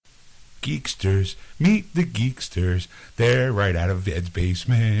Geeksters, meet the Geeksters. They're right out of Ed's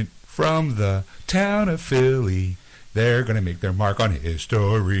basement from the town of Philly. They're going to make their mark on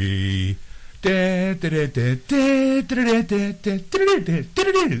history. Geeksters!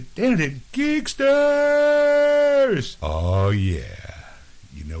 Oh, yeah.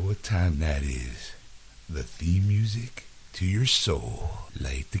 You know what time that is. The theme music to your soul.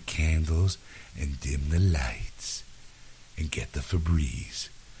 Light the candles and dim the lights. And get the Febreze.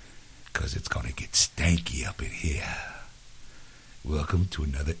 Because it's going to get stanky up in here. Welcome to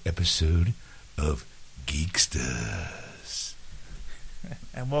another episode of Geeksters.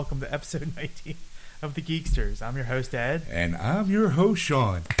 And welcome to episode 19 of the Geeksters. I'm your host, Ed. And I'm your host,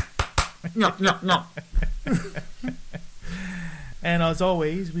 Sean. No. And as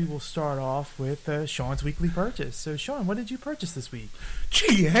always, we will start off with Sean's weekly purchase. So, Sean, what did you purchase this week?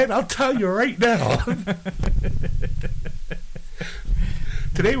 Gee, Ed, I'll tell you right now.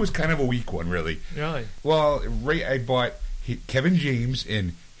 Today was kind of a weak one, really. Really? Well, I bought Kevin James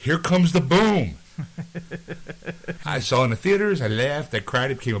in Here Comes the Boom. I saw it in the theaters, I laughed, I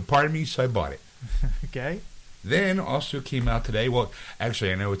cried, it became a part of me, so I bought it. Okay. Then also came out today. Well,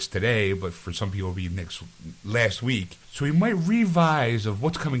 actually, I know it's today, but for some people, it'll be last week. So we might revise of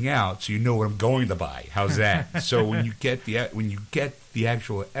what's coming out, so you know what I'm going to buy. How's that? So when you get the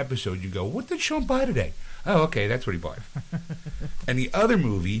actual episode, you go, "What did Sean buy today?" Oh, okay, that's what he bought. And the other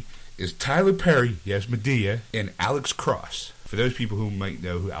movie is Tyler Perry, yes, Medea, and Alex Cross. For those people who might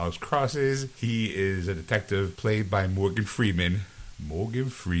know who Alex Cross is, he is a detective played by Morgan Freeman. Morgan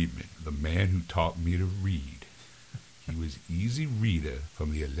Freeman, the man who taught me to read. He was Easy Reader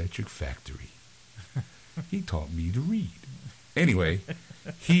from the Electric Factory. He taught me to read. Anyway,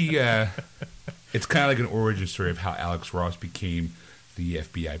 it's kind of like an origin story of how Alex Ross became the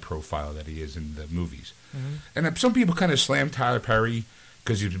FBI profile that he is in the movies. Mm-hmm. And some people kind of slam Tyler Perry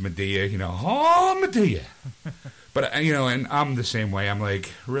because he was Medea, Medea. But, and I'm the same way. I'm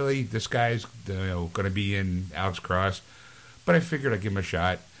like, really? This guy's going to be in Alex Cross? But I figured I'd give him a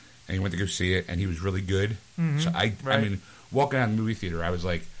shot. And he went to go see it, and he was really good. Mm-hmm. So, I mean, walking out of the movie theater, I was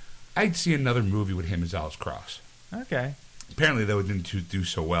like, I'd see another movie with him as Alex Cross. Okay. Apparently, though, it didn't do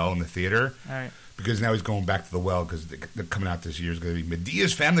so well in the theater. All right. Because now he's going back to the well, because coming out this year is going to be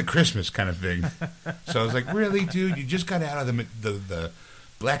Medea's Family Christmas kind of thing. So I was like, really, dude? You just got out of the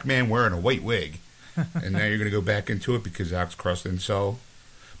black man wearing a white wig, and now you're going to go back into it because Alex Cross didn't sell.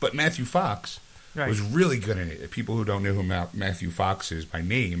 But Matthew Fox was really good in it. People who don't know who Matthew Fox is by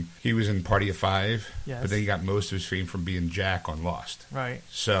name, he was in Party of Five, but then he got most of his fame from being Jack on Lost. Right.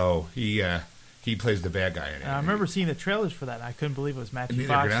 So he plays the bad guy in it. I remember seeing the trailers for that, and I couldn't believe it was Matthew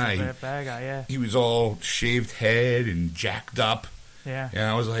Fox as the bad guy, yeah. He was all shaved head and jacked up. Yeah. And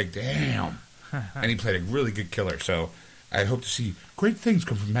I was like, damn. And he played a really good killer. So I hope to see great things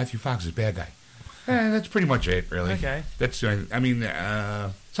come from Matthew Fox as bad guy. That's pretty much it, really. Okay.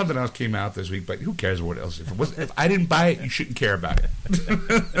 Something else came out this week, but who cares what else? If I didn't buy it, you shouldn't care about it.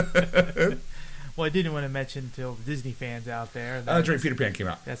 Well, I didn't want to mention to the Disney fans out there. That's right, Peter Pan came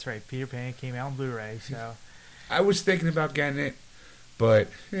out. That's right, Peter Pan came out on Blu-ray. So I was thinking about getting it, but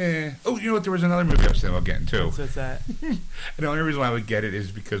oh, you know what? There was another movie I was thinking about getting too. What's that? And the only reason why I would get it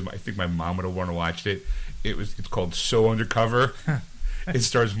is because I think my mom would have wanted to watch it. It's called So Undercover. It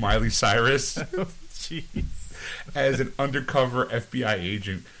stars Miley Cyrus as an undercover FBI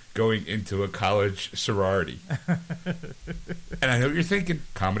agent going into a college sorority. And I know what you're thinking,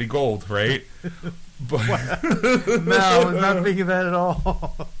 comedy gold, right? But no, I was not thinking that at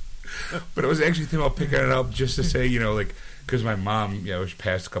all. But I was actually thinking about picking it up just to say, because my mom, she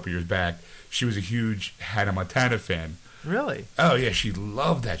passed a couple years back, she was a huge Hannah Montana fan. Really? Oh, yeah, she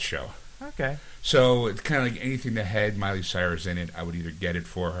loved that show. Okay. So it's kind of like anything that had Miley Cyrus in it, I would either get it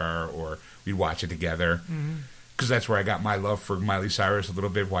for her or we'd watch it together. Mm-hmm. Because that's where I got my love for Miley Cyrus a little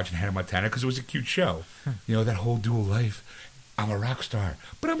bit, watching Hannah Montana, because it was a cute show. That whole dual life. I'm a rock star,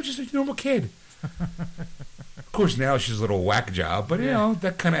 but I'm just a normal kid. Of course, now she's a little whack job, but,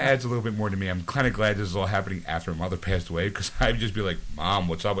 that kind of adds a little bit more to me. I'm kind of glad this is all happening after my mother passed away, because I'd just be like, Mom,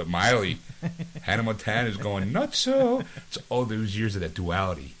 what's up with Miley? Hannah Montana is going nuts, so. It's all those years of that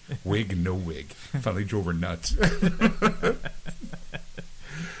duality, wig and no wig. Finally drove her nuts.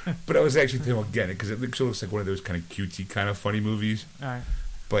 But I was actually thinking about getting it because it looks like one of those kind of cutesy, kind of funny movies. All right.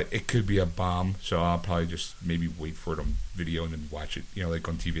 But it could be a bomb, so I'll probably just maybe wait for it on video and then watch it, like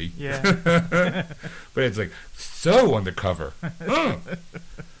on TV. Yeah. But it's like, so undercover.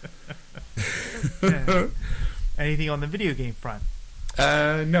 Anything on the video game front?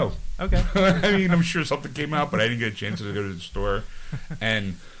 No. Okay. I mean, I'm sure something came out, but I didn't get a chance to go to the store.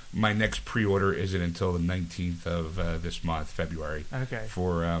 And my next pre-order isn't until the 19th of this month, February. Okay.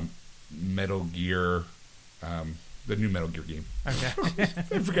 For Metal Gear, the new Metal Gear game. Okay.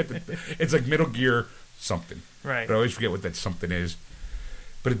 I forget it's like Metal Gear something. Right. But I always forget what that something is.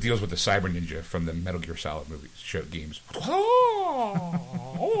 But it deals with the Cyber Ninja from the Metal Gear Solid games. All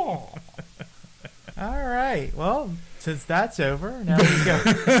right. Well, since that's over, now we go.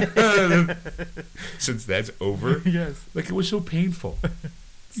 Since that's over? Yes. Like, it was so painful.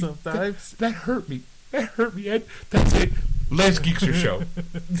 Sometimes. That hurt me. That hurt me, Ed. That's it. Last Geekster show.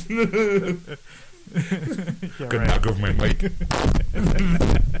 Yeah, Could right. knock over my mic.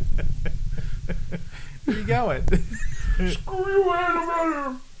 Where you going? Screw you,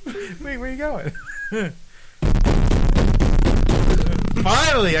 Ed. Wait, where you going?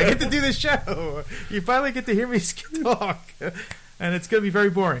 Finally, I get to do the show. You finally get to hear me talk. And it's going to be very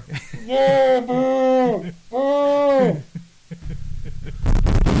boring.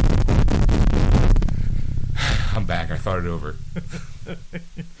 I'm back. I thought it over.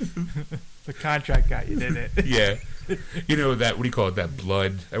 The contract got you, didn't it? Yeah. You know that, what do you call it, that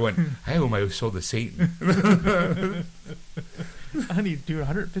blood? I owe my soul to Satan. I need to do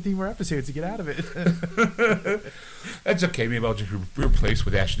 150 more episodes to get out of it. That's okay. Maybe I'll just be replaced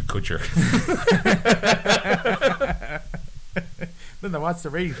with Ashton Kutcher. Then watch the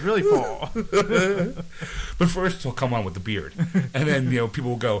ratings really fall. But first he'll come on with the beard. And then,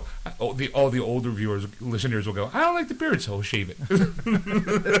 people will go, all the older listeners will go, I don't like the beard, so he'll shave it.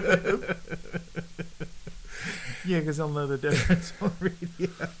 Yeah, because I'll know the difference on radio.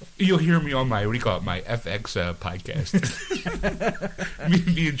 You'll hear me on my, my FX podcast.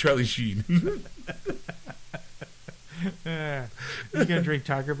 me and Charlie Sheen. You gonna drink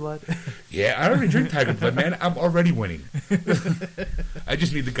tiger blood? Yeah, I already drink Tiger Blood, man. I'm already winning. I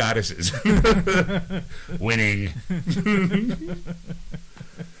just need the goddesses. Winning.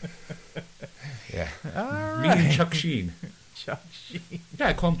 Yeah. All Me right. and Chuck Sheen. Chuck Sheen. Yeah,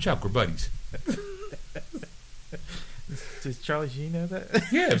 I call him Chuck. We're buddies. Does Charlie Sheen know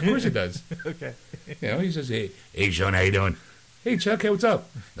that? Yeah, of course he does. Okay. He says, hey, Sean, how you doing? Hey, Chuck, hey, what's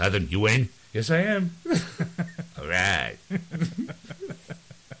up? Nothing. You win? Yes, I am. All right.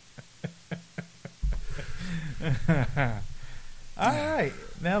 All right.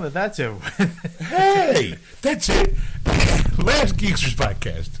 Now that that's over. Hey, that's it. Last Geeksters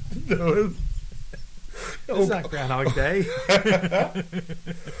podcast. It's not Groundhog Day.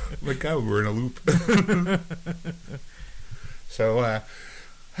 My God, we're in a loop. So,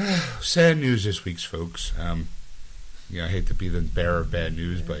 sad news this week, folks. I hate to be the bearer of bad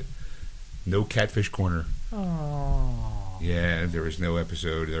news, but no Catfish Corner. Oh. Yeah, there was no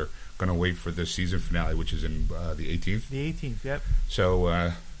episode. They're going to wait for the season finale, which is in the 18th. The 18th, yep.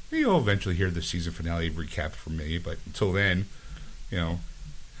 So, you'll eventually hear the season finale recap from me, but until then, I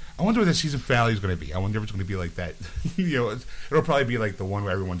wonder what the season finale is going to be. I wonder if it's going to be like that. It'll probably be like the one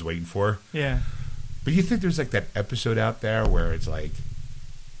where everyone's waiting for. Yeah. But you think there's like that episode out there where it's like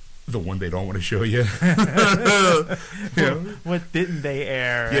the one they don't want to show you? What didn't they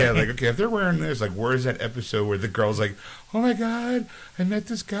air? Yeah, like, okay, if they're wearing this, like, where's that episode where the girl's like, oh my God, I met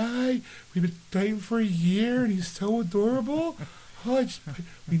this guy. We've been dating for a year and he's so adorable. We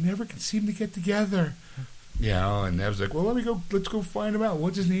never can seem to get together. And I was like, well, let's go find him out.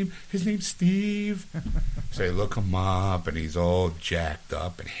 What's his name? His name's Steve. So they look him up, and he's all jacked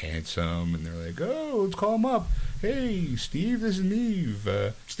up and handsome, and they're like, oh, let's call him up. Hey, Steve, this is Neve.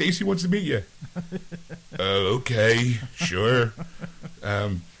 Stacy wants to meet you. Okay, sure.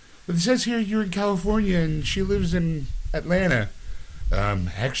 But it says here you're in California, and she lives in Atlanta.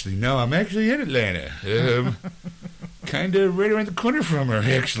 Actually, no, I'm actually in Atlanta. Kind of right around the corner from her,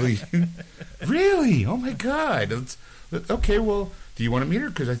 actually. Really? Oh, my God. Okay, well, do you want to meet her?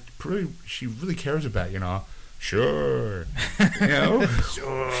 Because she really cares about you, Sure.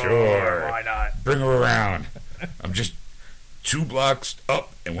 Sure. Why not? Bring her around. I'm just 2 blocks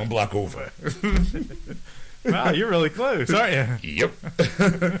up and 1 block over. Wow, you're really close, aren't you? Yep.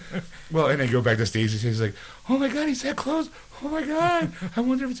 Well, and then go back to Stacey. She's like, oh, my God, he's that close. Oh, my God. I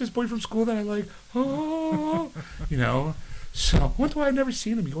wonder if it's this boy from school that I like. Oh. So, wonder why I've never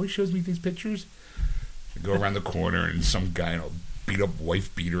seen him. He always shows me these pictures. I go around the corner and some guy in a beat-up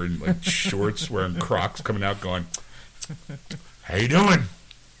wife beater and like shorts wearing Crocs coming out going, how you doing?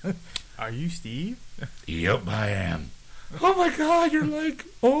 Are you Steve? Yep, I am. Oh, my God, you're like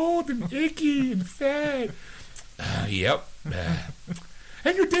old and icky and fat. Yep.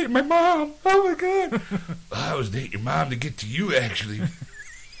 And you're dating my mom. Oh, my God. I was dating your mom to get to you, actually.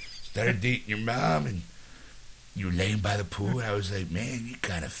 Started dating your mom, and you were laying by the pool, and I was like, man, you're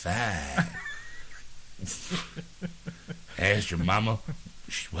kind of fine. I asked your mama,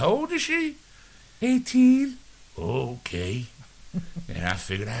 how old is she? 18. Okay. And I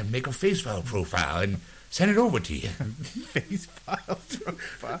figured I'd make a face file profile and send it over to you. Face file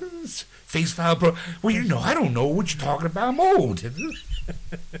profile. Face file pro. Well, I don't know what you're talking about. I'm old.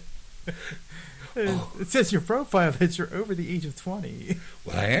 It says your profile that you're over the age of 20.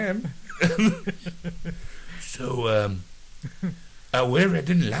 Well, I am. So, well, I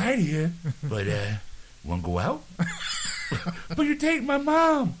didn't lie to you, but, want to go out? But you take my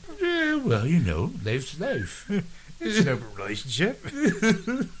mom. Yeah, well, life's life. It's an open relationship.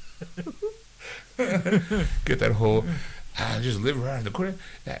 Get that whole, I just live around the corner,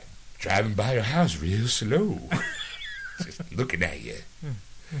 driving by your house real slow. Just looking at you.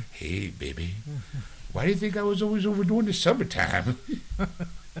 Hey, baby, why do you think I was always over during the summertime?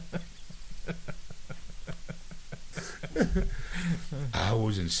 I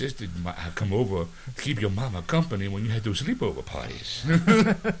always insisted I come over to keep your mama company when you had those sleepover parties.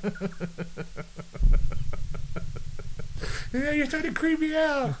 Yeah, you're starting to creep me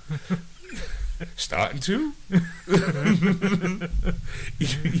out. Starting to?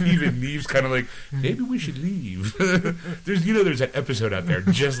 Even Neve's kind of like, maybe we should leave. There's that episode out there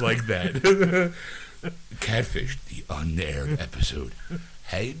just like that. Catfish, the unaired episode.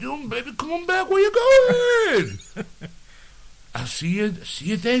 How you doing, baby? Come on back. Where you going? I'll see you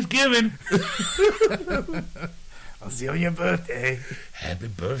Thanksgiving. I'll see you on your birthday. Happy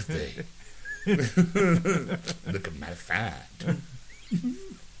birthday. Look at my find.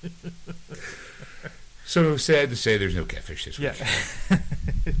 So sad to say there's no catfish this week.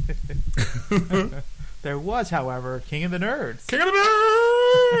 Yeah. There was, however, King of the Nerds. King of the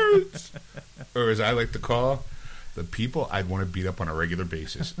Nerds! Or as I like to call, the people I'd want to beat up on a regular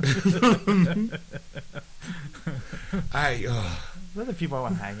basis. Those are the people I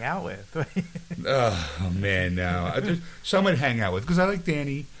want to hang out with. Oh, man, no. Some I'd hang out with, because I like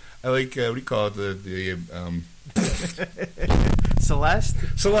Danny. I like, what do you call it, Celeste?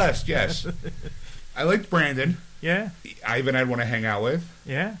 Celeste, yes. I liked Brandon. Yeah. Ivan I'd want to hang out with.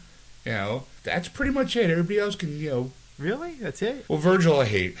 Yeah. That's pretty much it. Everybody else can, Really? That's it? Well, Virgil I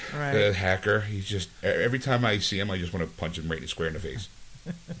hate. Right. The hacker. He's just, every time I see him, I just want to punch him right square in the face.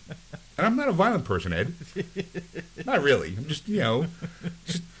 And I'm not a violent person, Ed. Not really. I'm just,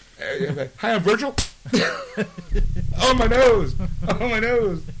 hi, I'm Virgil. Oh, my nose. Oh, my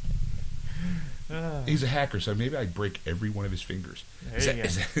nose. He's a hacker, so maybe I'd break every one of his fingers.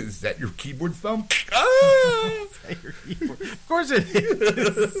 Is that your keyboard thumb? Ah! Is that your keyboard? Of course it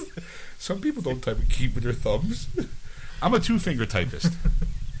is. Some people don't type with key with their thumbs. I'm a two-finger typist.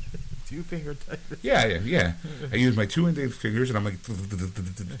 Two-finger typist? Yeah. I use my two index fingers, and I'm like...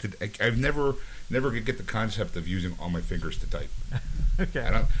 I've never get the concept of using all my fingers to type. Okay.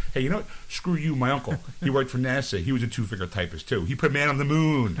 Hey, you know what? Screw you, my uncle. He worked for NASA. He was a two-finger typist, too. He put man on the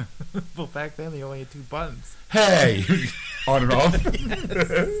moon. Well, back then, they only had 2 buttons. Hey! On and off.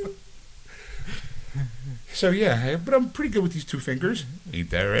 So, yeah, but I'm pretty good with these 2 fingers. Ain't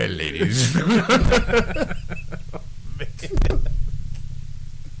that right, ladies?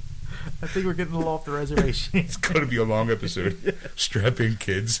 I think we're getting a little off the reservation. It's going to be a long episode. Strap in,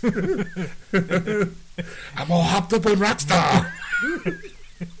 kids. I'm all hopped up on Rockstar.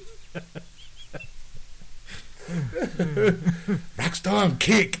 Rockstar and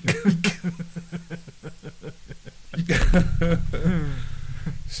kick.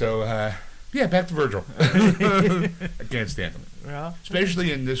 So, yeah, back to Virgil. I can't stand him. Well,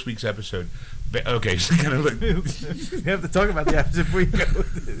 especially in this week's episode. Okay, so kind of like... we have to talk about the episode before we go.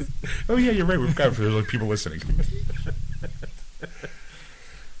 Oh, yeah, you're right. We've got for those people listening.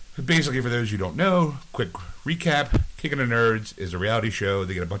 Basically, for those who don't know, quick recap. King of the Nerds is a reality show.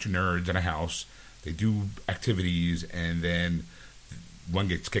 They get a bunch of nerds in a house. They do activities, and then one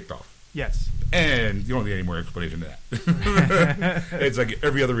gets kicked off. Yes. And you don't need any more explanation to that. It's like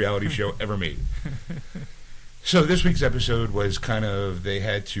every other reality show ever made. So this week's episode was kind of, they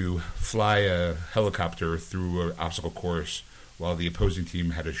had to fly a helicopter through an obstacle course while the opposing team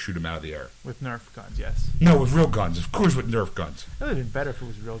had to shoot them out of the air. With Nerf guns, yes. No, with real guns. Of course with Nerf guns. That would have been better if it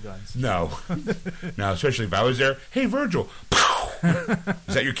was real guns. No. No, especially if I was there. Hey, Virgil.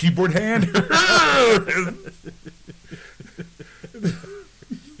 Is that your keyboard hand?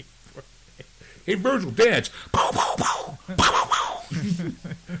 Hey, Virgil, dance.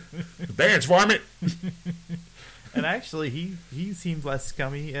 Dance, varmint. And actually, he seemed less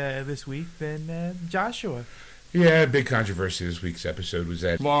scummy this week than Joshua. Yeah, big controversy this week's episode was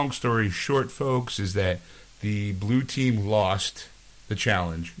that, long story short, folks, is that the blue team lost the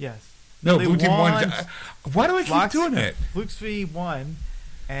challenge. Yes. No, they blue team won. Why do I keep doing it? Fluxby won,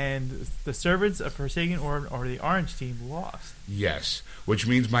 and the Servants of Forsaken or the Orange team lost. Yes, which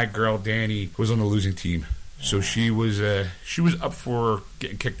means my girl Danny was on the losing team. So she was up for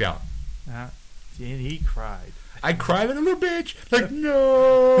getting kicked out. And he cried. I cried like a little bitch. Like,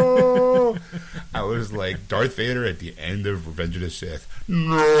 no. I was like Darth Vader at the end of Revenge of the Sith.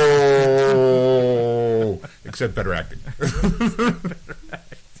 No. Except better acting.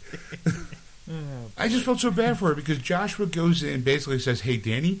 I just felt so bad for her because Joshua goes in and basically says, hey,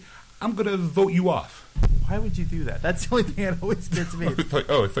 Danny, I'm going to vote you off. Why would you do that? That's the only thing that always gets me. I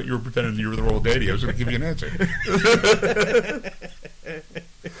thought you were pretending you were the role of Danny. I was going to give you an answer.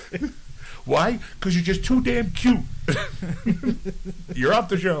 Why? Because you're just too damn cute. You're off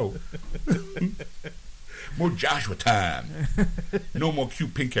the show. More Joshua time. No more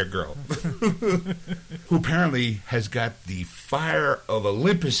cute pink hair girl. Who apparently has got the fire of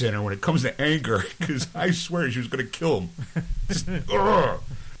Olympus in her when it comes to anger. Because I swear she was going to kill him. Just,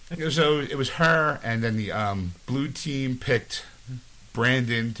 so it was her, and then the blue team picked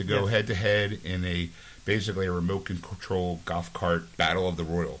Brandon to go head to head in basically a remote control golf cart battle of the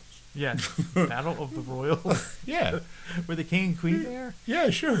Royals. Yes, Battle of the Royals. Yeah. Were the king and queen there? Yeah,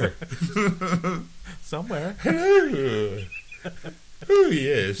 sure. Somewhere. Hello. Oh,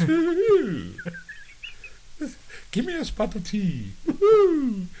 yes. Give me a spot of tea.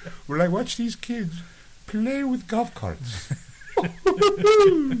 Will I watch these kids play with golf carts?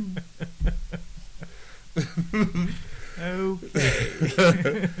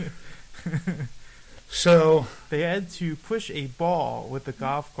 Okay. So they had to push a ball with the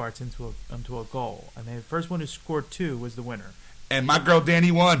golf carts into a goal, and the first one who scored 2 was the winner. And my girl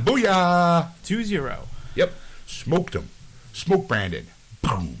Danny won. Booyah! 2-0. Yep. Smoked him. Smoked Brandon.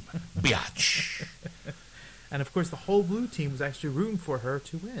 Boom. Biatch. And of course, the whole blue team was actually rooting for her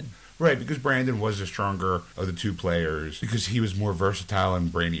to win. Right, because Brandon was the stronger of the two players because he was more versatile and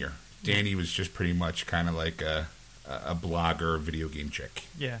brainier. Danny was just pretty much kind of like a blogger, video game chick.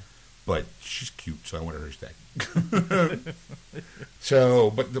 Yeah. But she's cute, so I wanted her stack.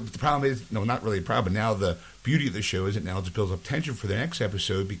 So, but the problem is, no, not really a problem. But now the beauty of the show is it now just builds up tension for the next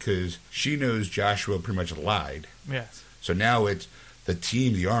episode because she knows Joshua pretty much lied. Yes. So now it's the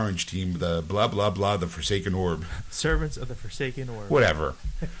team, the orange team, the blah, blah, blah, the Forsaken Orb. Servants of the Forsaken Orb. Whatever.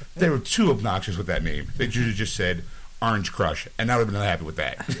 They were too obnoxious with that name. They should have just said Orange Crush, and I would have been happy with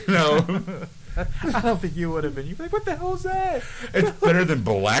that. You know? I don't think you would have been. You'd be like, what the hell is that? It's better than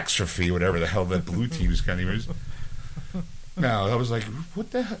Balaxophy, whatever the hell that blue team's kind of is. No, I was like,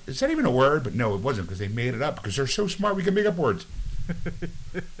 what the hell? Is that even a word? But no, it wasn't because they made it up because they're so smart we can make up words.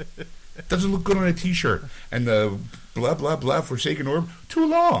 Doesn't look good on a t-shirt. And the blah, blah, blah Forsaken Orb, too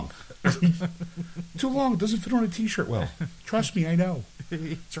long. Too long. It doesn't fit on a t-shirt well. Trust me, I know.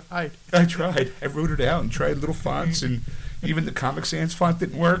 He tried. I tried. I wrote it out and tried little fonts, and even the Comic Sans font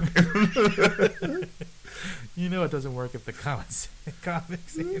didn't work. You know it doesn't work if the Comic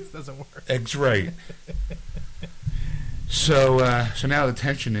Sans doesn't work. That's right. So now the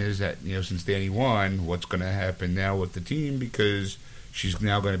tension is that, since Danny won, what's going to happen now with the team? Because she's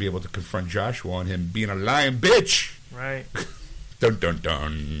now going to be able to confront Joshua on him being a lying bitch. Right. Dun, dun,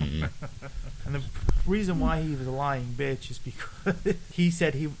 dun. And the reason why he was a lying bitch is because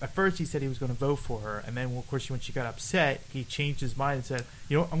at first he said he was going to vote for her, and then of course when she got upset, he changed his mind and said,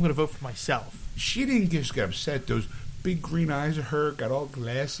 I'm going to vote for myself. She didn't just get upset. Those big green eyes of her got all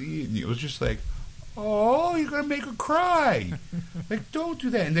glassy, and it was just like, oh, you're going to make her cry. Like, don't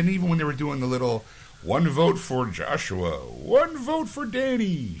do that. And then even when they were doing the little 1 vote for Joshua, 1 vote for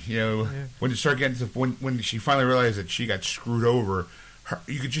Danny, when it started getting to when she finally realized that she got screwed over,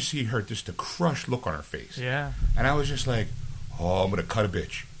 you could just see her, just a crushed look on her face. Yeah. And I was just like, oh, I'm going to cut a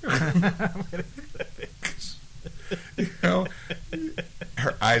bitch.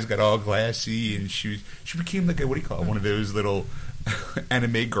 Her eyes got all glassy, and she became like one of those little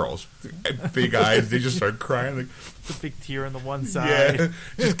anime girls. Big eyes, they just start crying. Like, the big tear on the one side. Yeah,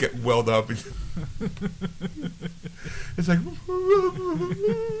 just get welled up. It's like...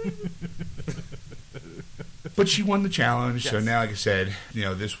 But she won the challenge, yes. So now, like I said,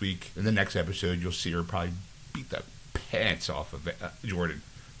 this week, in the next episode, you'll see her probably beat the pants off of Jordan.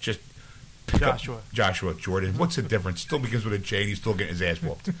 Just Joshua, Jordan. What's the difference? Still begins with a J, and he's still getting his ass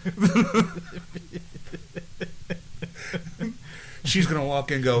whooped. She's going to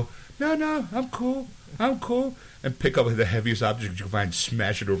walk in and go, no, I'm cool, and pick up the heaviest object you can find,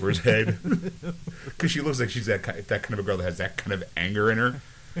 smash it over his head. Because she looks like she's that kind of a girl that has that kind of anger in her.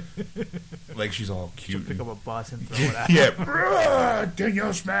 Like she's all cute. She'll pick up a bus and throw it at Yeah.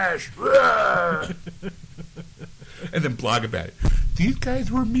 Danielle smash. And then blog about it. These guys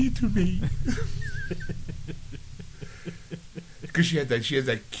were mean to me. Because she has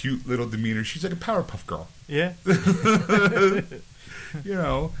that cute little demeanor. She's like a Powerpuff Girl. Yeah. you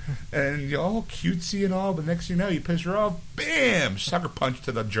know, and you're all cutesy and all, but next thing you know, you piss her off, bam, sucker punch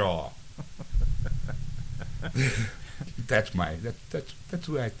to the jaw. That's the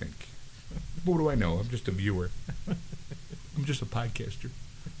way I think. What do I know? I'm just a viewer. I'm just a podcaster.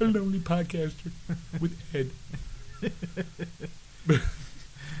 A lonely podcaster with Ed.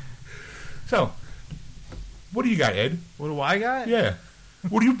 So, what do you got, Ed? What do I got? Yeah.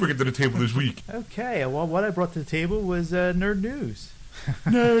 What are you bringing to the table this week? Okay, well, what I brought to the table was nerd news.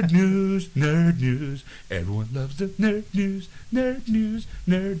 Nerd news, nerd news. Everyone loves the nerd news, nerd news,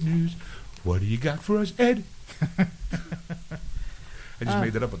 nerd news. What do you got for us, Ed? I just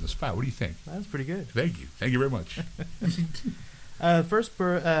made that up on the spot. What do you think? That was pretty good. Thank you. Thank you very much. First,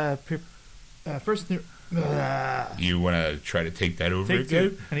 You want to try to take that over take again?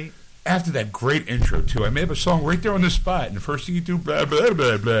 two, honey. After that great intro, too, I made up a song right there on the spot, and the first thing you do, blah, blah,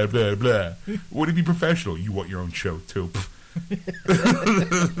 blah, blah, blah, blah. Would it be professional? You want your own show, too.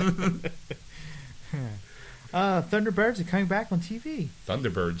 Thunderbirds are coming back on TV.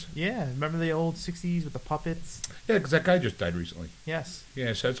 Thunderbirds. Yeah, remember the old 60s with the puppets? Yeah, because that guy just died recently. Yes.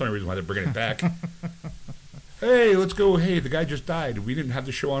 Yeah, so that's the only reason why they're bringing it back. Hey, let's go. Hey, the guy just died. We didn't have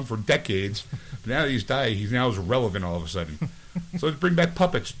the show on for decades. But now that he's died, he's now relevant all of a sudden. So let's bring back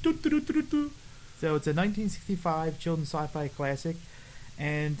puppets. So it's a 1965 children's sci-fi classic.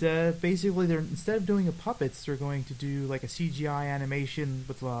 And basically, instead of doing puppets, they're going to do like a CGI animation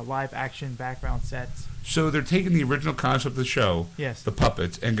with live action background sets. So they're taking the original concept of the show, Yes. the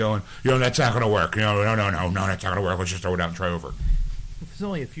puppets, and going, that's not going to work. No, that's not going to work. Let's just throw it out and try over. There's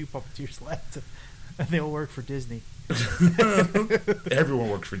only a few puppeteers left. And they all work for Disney. Everyone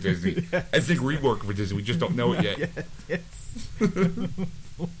works for Disney. Yes. I think we work for Disney. We just don't know it yet. Yes.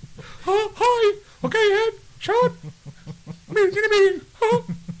 Hi. Okay, Ed. Sean. Meeting. Huh?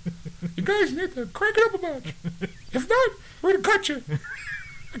 You guys need to crank it up a bunch. If not, we're going to cut you.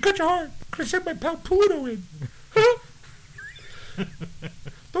 I cut you hard. Could have sent my pal Pluto in. Huh?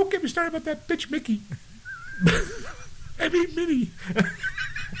 Don't get me started about that bitch Mickey. I mean Minnie.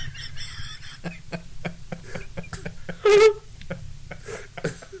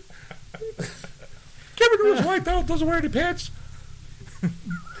 Kevin who's white though doesn't wear any pants.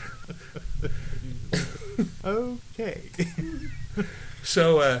 Okay.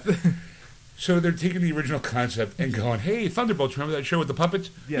 So they're taking the original concept and going, hey, Thunderbolts, remember that show with the puppets?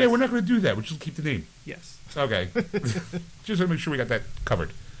 Yes. Yeah, we're not going to do that. We'll just keep the name. Yes. Okay. Just to make sure we got that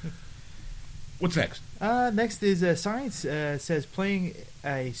covered. What's next? Next is science says playing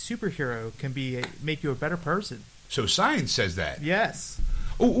a superhero can make you a better person. So science says that. Yes.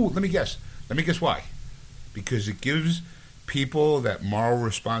 Oh, let me guess. Let me guess why. Because it gives people that moral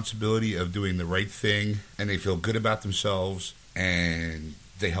responsibility of doing the right thing, and they feel good about themselves, and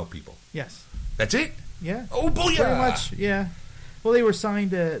they help people. Yes. That's it? Yeah. Oh, booyah! Pretty much, yeah. Well, they were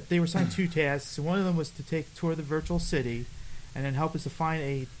signed 2 tasks. One of them was to take a tour of the virtual city, and then help us to find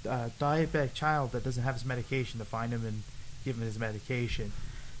a diabetic child that doesn't have his medication, to find him and give him his medication.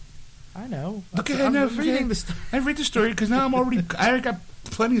 I know. Okay, I'm no, reading the story. I read the story because now I already got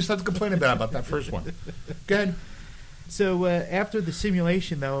plenty of stuff to complain about that first one. Go ahead. So after the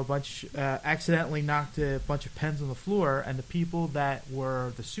simulation, though, a bunch accidentally knocked a bunch of pens on the floor, and the people that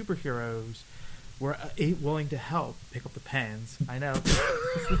were the superheroes were willing to help pick up the pens. I know.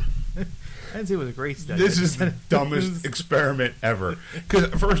 I didn't say it was a great study. This is the dumbest experiment ever. Because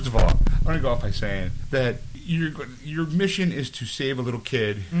first of all, I'm going to go off by saying that your mission is to save a little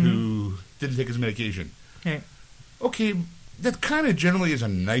kid who didn't take his medication. Okay. Okay, that kind of generally is a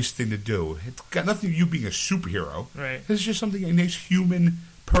nice thing to do. It's got nothing to do with you being a superhero. Right. It's just something a nice human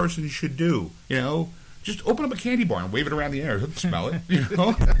person should do. You know, just open up a candy bar and wave it around the air. He'll smell it. You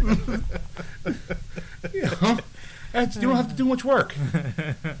know. You know. You don't have to do much work.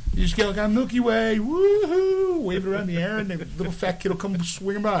 You just get like on Milky Way, woohoo, wave it around the air, and the little fat kid will come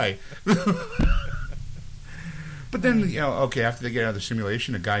swinging by. But then, okay, after they get out of the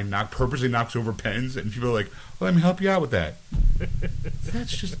simulation, a guy purposely knocks over pens, and people are like, well, let me help you out with that.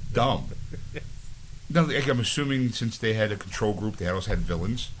 That's just dumb. Now, I'm assuming since they had a control group, they also had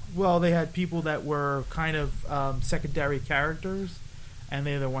villains. Well, they had people that were kind of secondary characters, and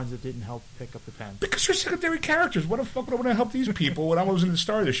they're the ones that didn't help pick up the pen. Because they're secondary characters. What the fuck would I want to help these people when I wasn't the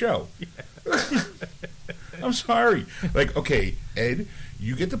star of the show? Yeah. I'm sorry. Like, okay, Ed,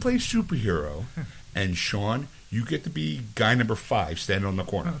 you get to play superhero, and Sean, you get to be guy number 5 standing on the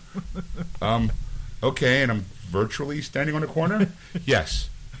corner. Okay, and I'm virtually standing on the corner? Yes.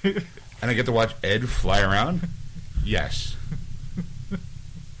 And I get to watch Ed fly around? Yes.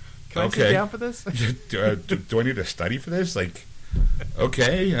 Can I sit down for this? Do I need to study for this? Like,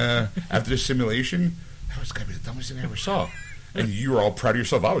 okay, after the simulation, that was going to be the dumbest thing I ever saw. And you were all proud of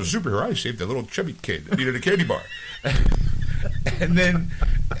yourself. I was a superhero. I saved a little chubby kid that needed a candy bar. and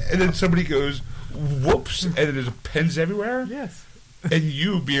then somebody goes, whoops, and then there's pens everywhere. Yes. And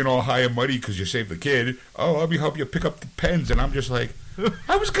you being all high and mighty because you saved the kid, oh, let me help you pick up the pens. And I'm just like,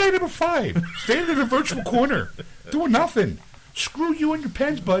 I was guy number 5, standing in a virtual corner, doing nothing. Screw you and your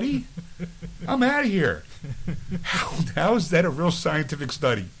pens, buddy. I'm out of here. How is that a real scientific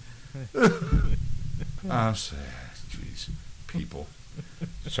study? I'm sad. Jeez. People.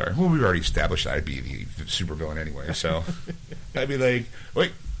 Sorry. Well, we already established I'd be the supervillain anyway, so I'd be like,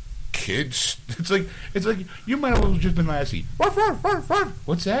 wait, kids? It's like you might have just been Lassie. Ruff, ruff, ruff, ruff.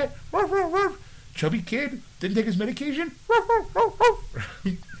 What's that? Ruff, ruff, ruff. Chubby kid? Didn't take his medication? Ruff, ruff, ruff, ruff.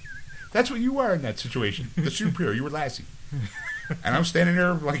 That's what you are in that situation. The superhero. You were Lassie. And I'm standing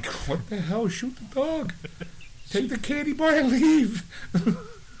there like, what the hell? Shoot the dog. Take the candy bar and leave.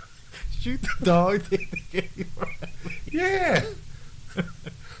 Shoot the dog, take the candy bar and leave. Yeah.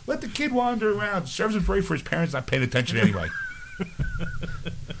 Let the kid wander around. Serves him right for his parents not paying attention anyway.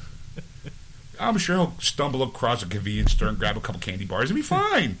 I'm sure he'll stumble across a convenience store and grab a couple candy bars and be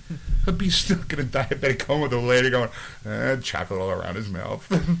fine. He'll be stuck in a diabetic coma with a lady going, chocolate all around his mouth.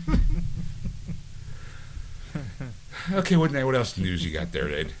 Okay, what else news you got there,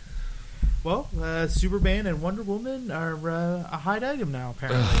 Ed? Well, Superman and Wonder Woman are a hide item now,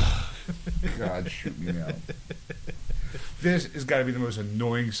 apparently. God, shoot me now. This has got to be the most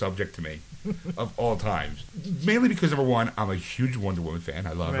annoying subject to me of all times. Mainly because, number one, I'm a huge Wonder Woman fan.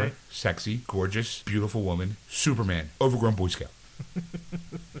 I love her. Sexy, gorgeous, beautiful woman. Superman, overgrown Boy Scout.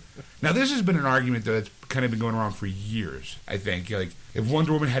 Now, this has been an argument that's kind of been going around for years, I think. Like, if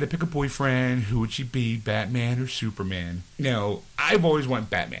Wonder Woman had to pick a boyfriend, who would she be, Batman or Superman? No, I've always went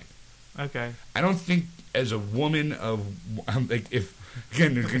Batman. Okay. I don't think as a woman like, if,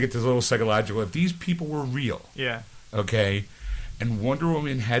 again, we're going to get this a little psychological, if these people were real, yeah, okay, and Wonder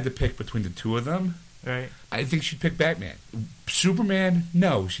Woman had to pick between the two of them, right, I think she'd pick Batman. Superman,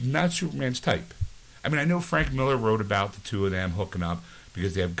 no, she's not Superman's type. I mean, I know Frank Miller wrote about the two of them hooking up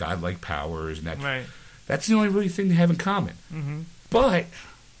because they have godlike powers, and that's the only really thing they have in common. Mm-hmm. But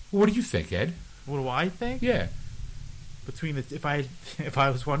what do you think, Ed? What do I think? Yeah. Between if I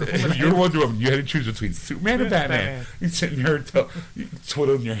was Wonder Woman, if you're Wonder Woman, you had to choose between Superman and Batman. You're sitting there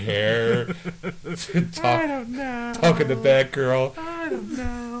twiddling your hair, I don't know, talking to Batgirl. I don't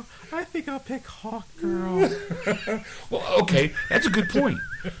know. I think I'll pick Hawkgirl. Well, okay, that's a good point.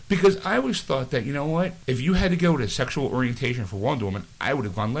 Because I always thought that, you know what? If you had to go to sexual orientation for Wonder Woman, I would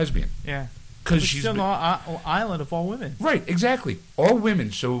have gone lesbian. Yeah. Because she's on the island of all women. Right, exactly. All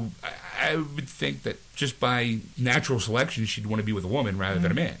women. So I would think that just by natural selection, she'd want to be with a woman rather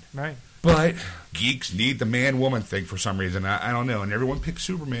than a man. Right. But geeks need the man-woman thing for some reason. I don't know. And everyone picks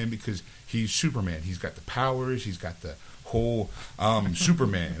Superman because he's Superman. He's got the powers. He's got the whole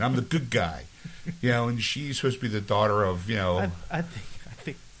Superman. I'm the good guy. You know, and she's supposed to be the daughter of, you know. I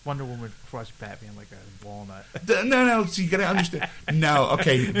think Wonder Woman would crush Batman like a walnut. No. So you got to understand. No,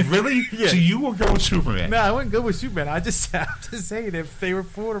 okay. Really? Yeah. So you were going with Superman. No, I wouldn't go with Superman. I'm just saying if they were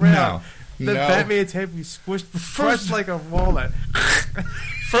fooling around, the Batman's head would be crushed like a walnut.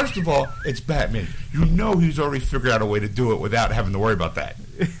 First of all, it's Batman. You know he's already figured out a way to do it without having to worry about that.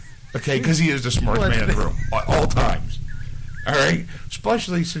 Okay? Because he is the smartest man in the room at all times. All right?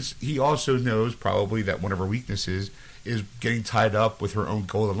 Especially since he also knows probably that one of her weaknesses is getting tied up with her own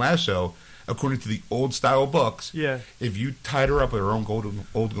golden lasso. According to the old style books, if you tied her up with her own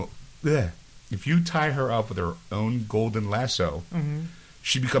if you tie her up with her own golden lasso,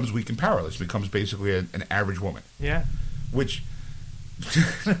 she becomes weak and powerless. She becomes basically an average woman. Yeah. Which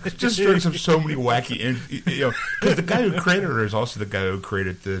just brings up so many wacky, you know, because the guy who created her is also the guy who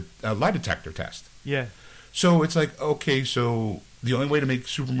created the lie detector test. Yeah. So it's like, okay, so the only way to make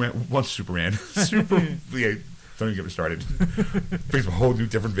Superman, don't even get me started. Brings a whole new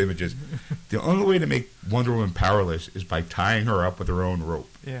different images. The only way to make Wonder Woman powerless is by tying her up with her own rope.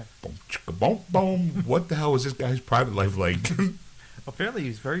 Yeah. Boom, chicka, boom, boom. What the hell was this guy's private life like? Apparently, he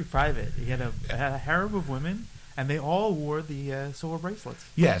was very private. He had a harem of women, and they all wore the silver bracelets.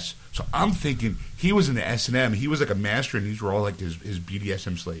 Yes. So I'm thinking he was in the S&M. He was like a master, and these were all like his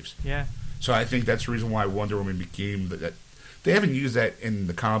BDSM slaves. Yeah. So I think that's the reason why Wonder Woman became that. They haven't used that in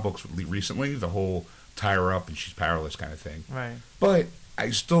the comic books recently, the whole tie her up and she's powerless kind of thing. Right. But I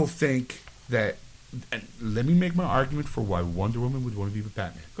still think that, and let me make my argument for why Wonder Woman would want to be with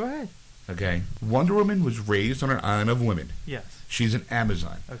Batman. Go ahead. Okay. Wonder Woman was raised on an island of women. Yes. She's an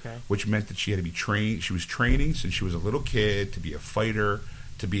Amazon. Okay. Which meant that she had to be trained. She was training since she was a little kid to be a fighter,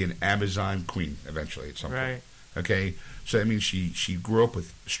 to be an Amazon queen eventually at some point. Right. Okay. So that means she grew up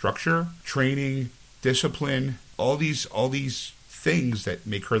with structure, training, discipline, all these things that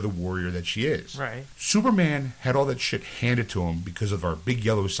make her the warrior that she is. Right. Superman had all that shit handed to him because of our big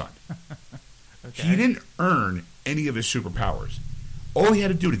yellow sun. Okay. He didn't earn any of his superpowers. All he had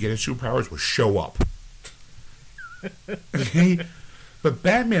to do to get his superpowers was show up. Okay? But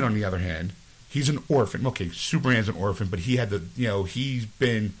Batman, on the other hand, he's an orphan. Okay, Superman's an orphan, but he had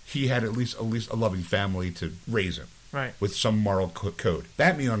he had at least a loving family to raise him. Right. With some moral code.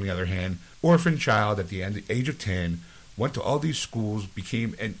 Batman, on the other hand, orphan child at the age of 10, went to all these schools,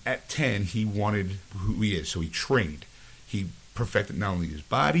 and at 10, he wanted who he is, so he trained. He perfected not only his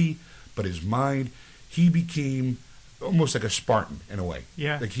body, but his mind. He became almost like a Spartan, in a way.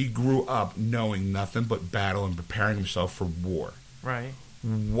 Yeah. Like, he grew up knowing nothing but battle and preparing himself for war. Right.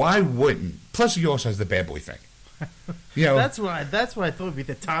 Why wouldn't? Plus, he also has the bad boy thing. You know, That's what I thought would be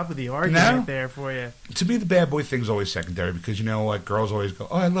the top of the argument there for you. To me, the bad boy thing is always secondary because, you know, like, girls always go,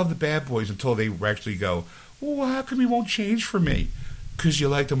 oh, I love the bad boys, until they actually go, well, how come he won't change for me? Because you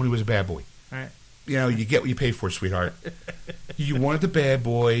liked him when he was a bad boy. Right. You know, you get what you pay for, sweetheart. You wanted the bad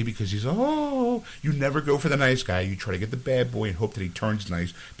boy because he's, you never go for the nice guy. You try to get the bad boy and hope that he turns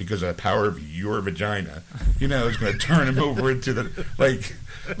nice because of the power of your vagina. You know, it's going to turn him over into the, like,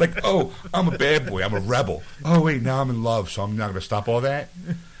 oh, I'm a bad boy. I'm a rebel. Oh, wait, now I'm in love, so I'm not going to stop all that.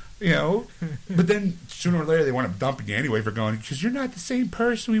 You know? But then sooner or later they want to dump you anyway for going, because you're not the same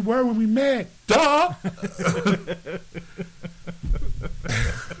person we were when we met. Duh!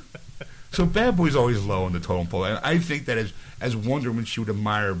 So Bad Boy's always low on the totem pole. And I think that as Wonder Woman, she would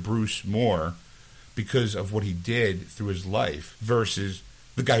admire Bruce more because of what he did through his life versus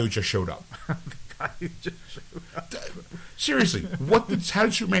the guy who just showed up. Seriously, how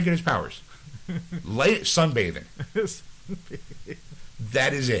did Superman get his powers? Sunbathing.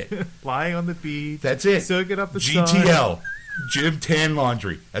 That is it. Lying on the beach. That's it. Soaking up the sun. GTL. Gym Tan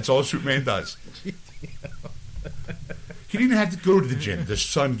Laundry. That's all Superman does. He didn't have to go to the gym. The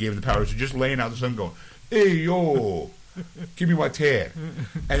sun gave him the powers. He's just laying out in the sun going, hey, yo, give me my tan.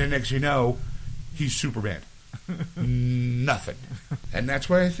 And the next you know, he's Superman. Nothing. And that's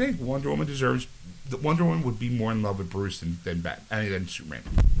why I think Wonder Woman deserves... Wonder Woman would be more in love with Bruce than Superman.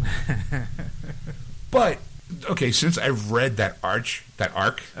 But, okay, since I've read that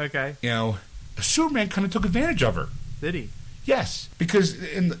arc, okay, you know, Superman kind of took advantage of her. Did he? Yes, because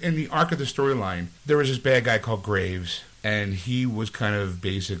in the arc of the storyline, there was this bad guy called Graves, and he was kind of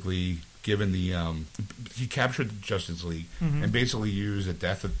basically given the he captured the Justice League and basically used the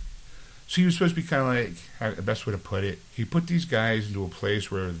death of. So he was supposed to be kind of like, the best way to put it, he put these guys into a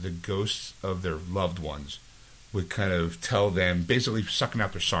place where the ghosts of their loved ones would kind of tell them, basically sucking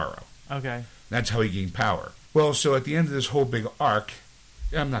out their sorrow. Okay. That's how he gained power. Well, so at the end of this whole big arc,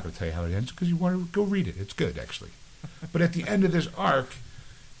 I'm not going to tell you how it ends because you want to go read it. It's good, actually. But at the end of this arc,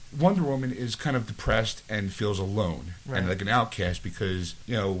 Wonder Woman is kind of depressed and feels alone and like an outcast because,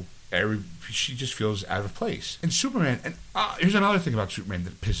 you know, she just feels out of place. And Superman, and here's another thing about Superman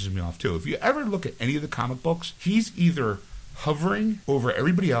that pisses me off too. If you ever look at any of the comic books, he's either hovering over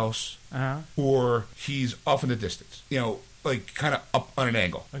everybody else or he's off in the distance. You know, like kind of up on an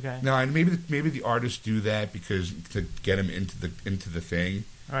angle. Okay. Now, and maybe the artists do that because to get him into the thing.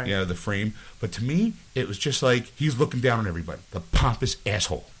 Right. You know, the frame. But to me, it was just like he's looking down on everybody. The pompous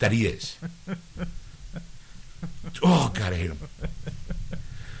asshole that he is. Oh, God, I hate him.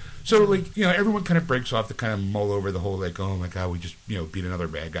 So, like, you know, everyone kind of breaks off to kind of mull over the whole, like, oh, my God, we just, you know, beat another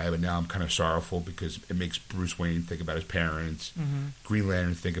bad guy. But now I'm kind of sorrowful because it makes Bruce Wayne think about his parents, Green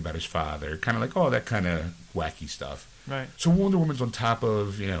Lantern think about his father. Kind of like, oh, that kind of wacky stuff. Right. So Wonder Woman's on top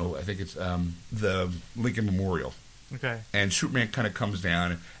of, you know, I think it's the Lincoln Memorial. Okay. And Superman kind of comes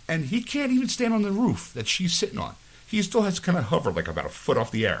down, and he can't even stand on the roof that she's sitting on. He still has to kind of hover like about a foot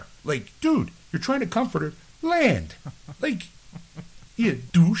off the air. Like, dude, you're trying to comfort her. Land. Like, you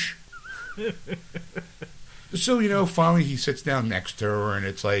douche. So, you know, finally he sits down next to her, and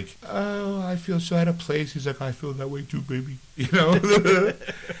it's like, oh, I feel so out of place. He's like, I feel that way too, baby. You know?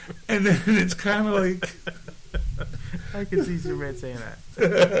 And then it's kind of like... I can see Superman saying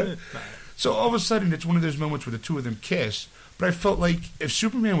that. So all of a sudden, it's one of those moments where the two of them kiss. But I felt like if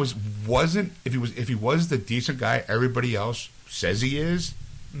Superman if he was the decent guy everybody else says he is,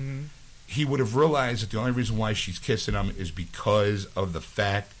 he would have realized that the only reason why she's kissing him is because of the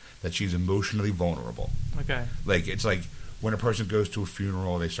fact that she's emotionally vulnerable. Okay. Like, it's like when a person goes to a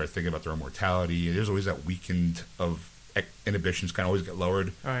funeral, they start thinking about their immortality. There's always that weekend of inhibitions kind of always get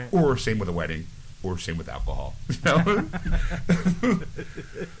lowered. Right. Or same with a wedding. Or same with alcohol. You know?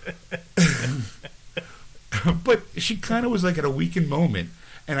 But she kind of was like at a weakened moment.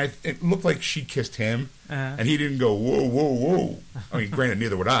 and it looked like she kissed him, Uh-huh. and he didn't go whoa, whoa, whoa. I mean, granted,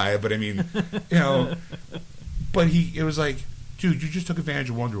 neither would I, but I mean, you know, but it was like, dude, you just took advantage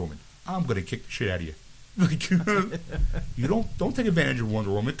of Wonder Woman. I'm gonna kick the shit out of you. Like, you don't take advantage of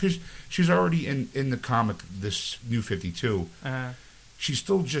Wonder Woman because she's already in the comic, this New 52. She's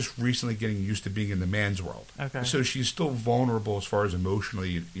still just recently getting used to being in the man's world. Okay. So she's still vulnerable as far as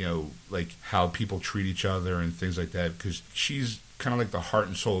emotionally, like how people treat each other and things like that, because she's kind of like the heart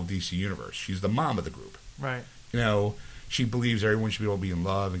and soul of DC Universe. She's the mom of the group. Right. She believes everyone should be able to be in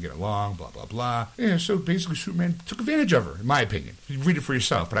love and get along, blah, blah, blah. Yeah, so basically Superman took advantage of her, in my opinion. You read it for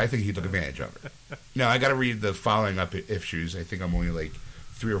yourself, but I think he took advantage of her. Now, I got to read the following up issues. I think I'm only like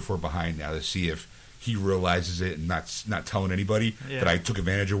 3 or 4 behind now to see if he realizes it and not telling anybody that I took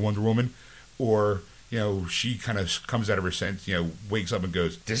advantage of Wonder Woman, or she kind of comes out of her sense, wakes up and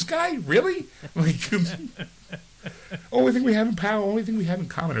goes, "This guy, really?" Like, only thing we have in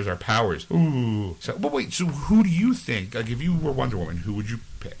common is our powers. Ooh. So, but wait, so who do you think? Like, if you were Wonder Woman, who would you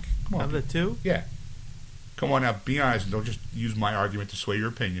pick? Come on, of the two? Yeah. Come on now, be honest, and don't just use my argument to sway your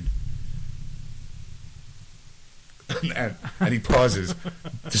opinion. and he pauses.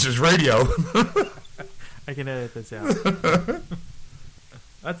 This is radio. I can edit this out.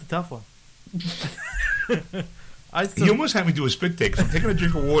 That's a tough one. He almost had me do a spit take, so I'm taking a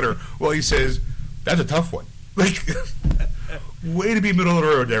drink of water while he says, "That's a tough one." Like, way to be middle of the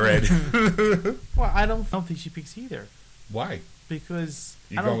road there, Ed. Well, I don't think she picks either. Why? Because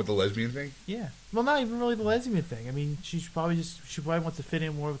you going with the lesbian thing? Yeah. Well, not even really the lesbian thing. I mean, she probably wants to fit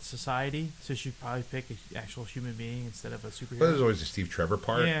in more with society, so she'd probably pick an actual human being instead of a superhero. Well, there's always the Steve Trevor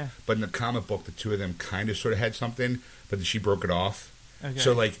part. Yeah. But in the comic book, the two of them kind of sort of had something, but then she broke it off. Okay.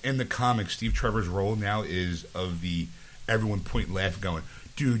 So, like, in the comics, Steve Trevor's role now is of everyone point laughing, going,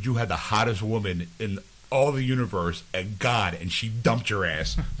 "Dude, you had the hottest woman in all the universe and God, and she dumped your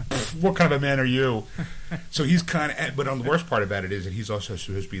ass. What kind of a man are you?" So he's kind of, but on the worst part about it is that he's also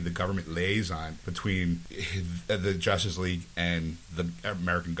supposed to be the government liaison between the Justice League and the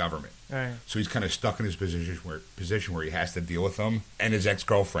American government. Right. So he's kind of stuck in his position where he has to deal with them, and his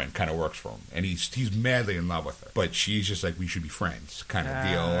ex-girlfriend kind of works for him, and he's madly in love with her, but she's just like, we should be friends kind of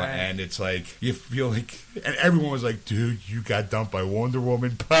deal, right. And it's like, you feel like, and everyone was like, dude, you got dumped by Wonder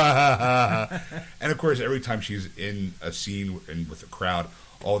Woman. And of course, every time she's in a scene and with a crowd,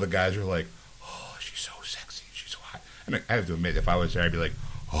 all the guys are like, oh, she's so sexy, she's so hot. And I have to admit, if I was there, I'd be like,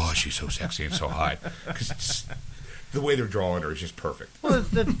 oh, she's so sexy and so hot, because the way they're drawing her is just perfect. Well,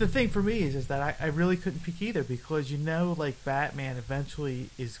 the thing for me is that I really couldn't pick either, because like Batman eventually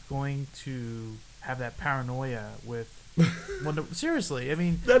is going to have that paranoia with Wonder. Seriously, I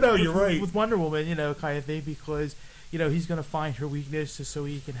mean, no, you're right. With Wonder Woman, kind of thing, because he's going to find her weakness so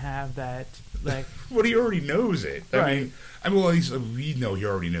he can have that, like. Well, he already knows it. Right. I mean, well, at least we know he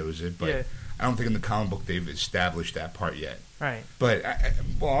already knows it, but yeah. I don't think in the comic book they've established that part yet. Right. But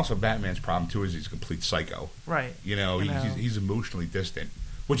also Batman's problem too is he's a complete psycho. Right. He's emotionally distant,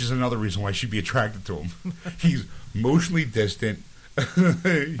 which is another reason why I should be attracted to him. He's emotionally distant.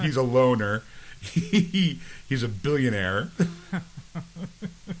 He's a loner. He's a billionaire,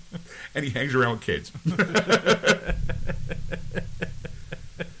 and he hangs around with kids.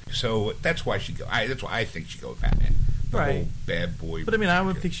 So that's why she go. That's why I think she go with Batman. The whole bad boy. But I mean, I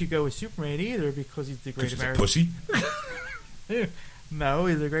wouldn't think she'd go with Superman either, because he's the great American. Pussy. No,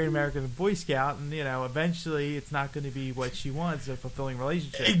 he's a great American Boy Scout, and eventually it's not going to be what she wants, a fulfilling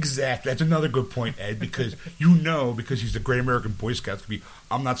relationship. Exactly. That's another good point, Ed, because because he's the great American Boy Scout, it's going to be,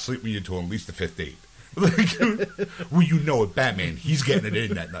 I'm not sleeping with you until at least the 5th date. Well, with Batman, he's getting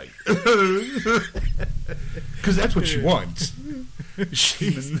it in that night. Because that's what she wants.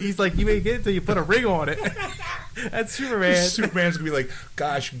 He's like, you ain't get it until you put a ring on it. That's Superman. Superman's going to be like,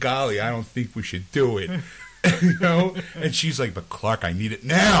 gosh golly, I don't think we should do it. And she's like, but Clark, I need it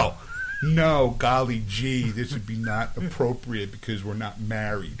now. No, golly gee, this would be not appropriate because we're not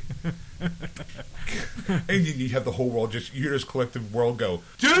married. And you have the whole world, you hear this collective world go,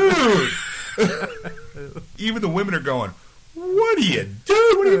 dude! Even the women are going, what are you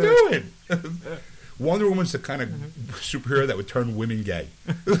doing? What are you doing? Wonder Woman's the kind of superhero that would turn women gay.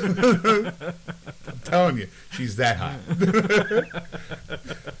 I'm telling you, she's that hot.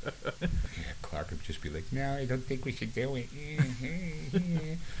 Clark would just be like, no, I don't think we should do it.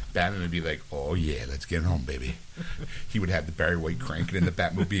 Batman would be like, oh yeah, let's get home, baby. He would have the Barry White cranking in the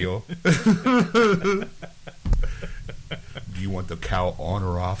Batmobile. Do you want the cow on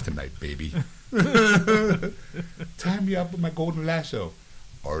or off tonight, baby? Tie me up with my golden lasso.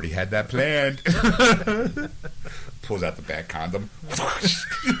 Already had that planned. Pulls out the bat condom.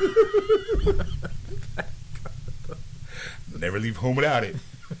 Never leave home without it.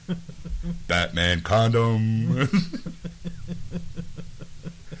 Batman condom.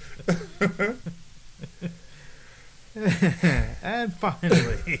 And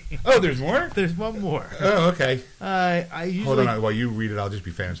finally, Oh, there's more? there's one more. Oh, okay. I usually Hold on. While you read it, I'll just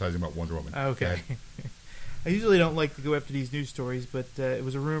be fantasizing about Wonder Woman. Go Okay. ahead. I usually don't like to go after these news stories, but it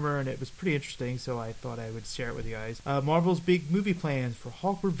was a rumor and it was pretty interesting, so I thought I would share it with you guys. Marvel's big movie plans for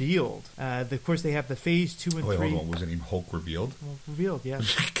Hulk revealed. Of course, they have the Phase 2 and Wait, 3. hold on. Was it named Hulk Revealed? Well, revealed, yeah.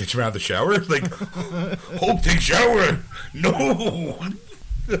 Get you out of the shower? Like, Hulk, take shower. No.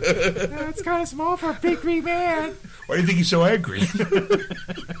 It's kind of small for a big green man. Why do you think he's so angry?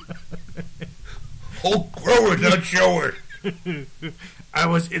 Hulk grower, not shower. I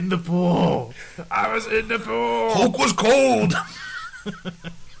was in the pool. I was in the pool. Hulk was cold.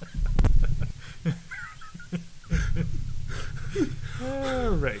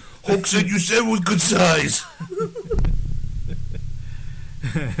 All right. Hulk said you said was good size.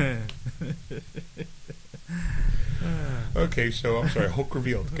 Okay, so I'm sorry. Hulk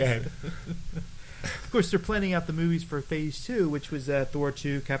revealed. Go ahead. Of course, they're planning out the movies for Phase 2, which was Thor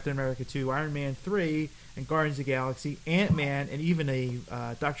 2, Captain America 2, Iron Man 3, and Guardians of the Galaxy, Ant-Man, and even a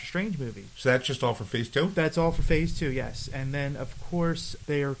Doctor Strange movie. So that's just all for Phase 2? That's all for Phase 2, yes. And then, of course,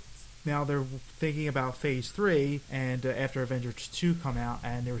 they're thinking about Phase 3, and after Avengers 2 come out,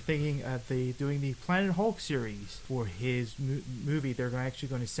 and they were thinking of doing the Planet Hulk series for his movie. They're actually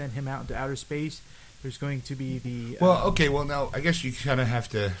going to send him out into outer space. There's going to be the... Well, okay, well, now, I guess you kind of have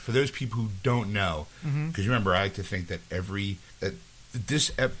to, for those people who don't know, Mhm. because remember, I like to think that every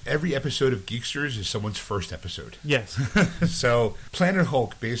episode of Geeksters is someone's first episode. Yes. So, Planet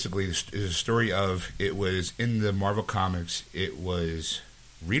Hulk basically is a story of, it was in the Marvel Comics, it was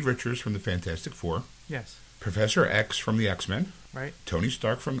Reed Richards from the Fantastic Four, Yes. Professor X from the X-Men, Right? Tony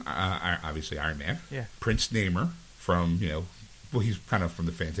Stark from, obviously, Iron Man, Yeah. Prince Namor from, well, he's kind of from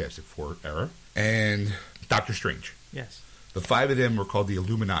the Fantastic Four era, and Doctor Strange. Yes. The five of them were called the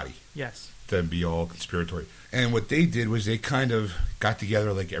Illuminati, Yes. to be all conspiratory. And what they did was they kind of got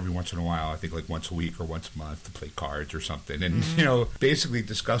together like every once in a while, I think like once a week or once a month, to play cards or something, and basically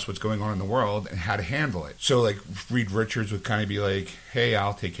discuss what's going on in the world and how to handle it. So like Reed Richards would kind of be like, "Hey,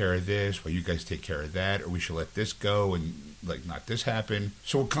 I'll take care of this, while you guys take care of that, or we should let this go and like not this happen."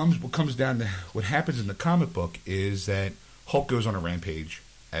 So what comes down to what happens in the comic book is that Hulk goes on a rampage,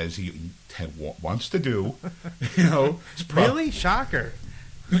 as he wants to do. Really? Shocker.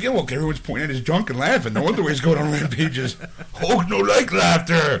 Yeah, well, everyone's pointing at his junk and laughing. No wonder he's going on rampages. Hulk no like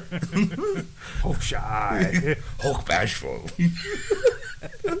laughter. Hulk shy. Hulk bashful.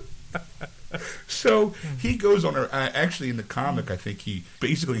 So he goes on actually in the comic, I think he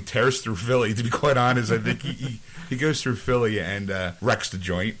basically tears through Philly, to be quite honest. I think he goes through Philly and wrecks the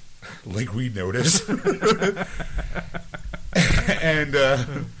joint, like we noticed. And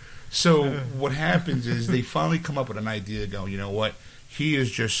so what happens is they finally come up with an idea, going, you know what? He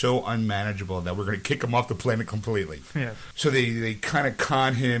is just so unmanageable that we're going to kick him off the planet completely. Yeah. So they kind of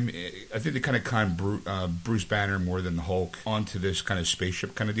con him. I think they kind of con Bruce Banner more than the Hulk onto this kind of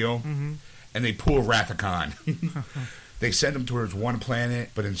spaceship kind of deal. Mm-hmm. And they pull Wrath of Khan. They send him towards one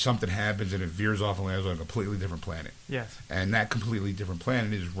planet, but then something happens and it veers off and lands on a completely different planet. Yes. And that completely different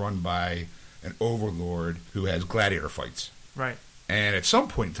planet is run by an overlord who has gladiator fights. Right. And at some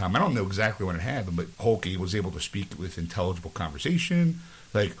point in time, I don't know exactly when it happened, but Hulk was able to speak with intelligible conversation.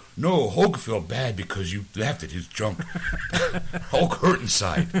 Like, no, Hulk felt bad because you laughed at his junk. Hulk hurt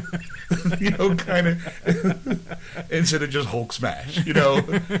inside. Kind of. Instead of just Hulk smash,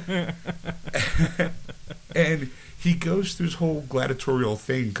 And he goes through this whole gladiatorial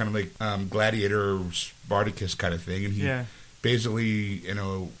thing, kind of like Gladiator, Spartacus kind of thing. And he basically,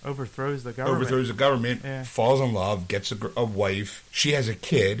 overthrows the government. Yeah. Falls in love, gets a wife. She has a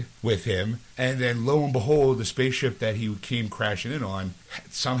kid with him, and then lo and behold, the spaceship that he came crashing in on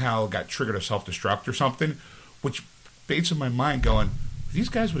somehow got triggered a self-destruct or something, which baits in my mind going, these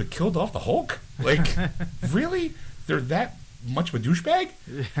guys would have killed off the Hulk? Like, really? They're that much of a douchebag?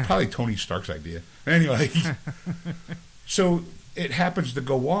 Yeah. Probably Tony Stark's idea. Anyway, so it happens to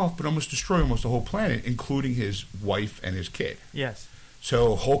go off, but almost destroy almost the whole planet, including his wife and his kid. Yes.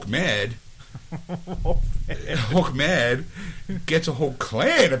 So Hulk mad gets a whole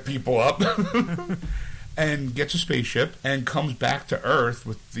clan of people up and gets a spaceship and comes back to Earth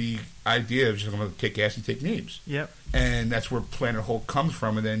with the idea of just going to kick ass and take names. Yep. And that's where Planet Hulk comes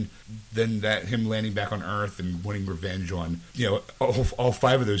from, and then that him landing back on Earth and winning revenge on all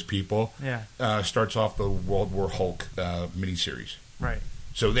five of those people. Yeah. Starts off the World War Hulk miniseries. Right.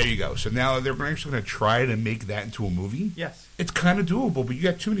 So there you go. So now they're actually going to try to make that into a movie. Yes. it's kind of doable, but you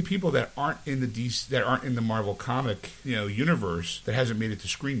got too many people that aren't in the that aren't in the Marvel comic, universe that hasn't made it to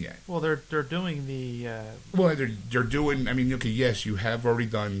screen yet. Well, they're doing the. Well, they're doing. I mean, okay, yes, you have already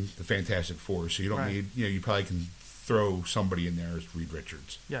done the Fantastic Four, so you don't need. You probably can throw somebody in there as Reed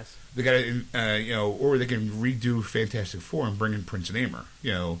Richards. Yes. They got to, or they can redo Fantastic Four and bring in Prince Namor,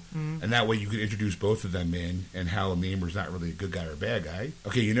 and that way you could introduce both of them in, and how Namor's not really a good guy or a bad guy.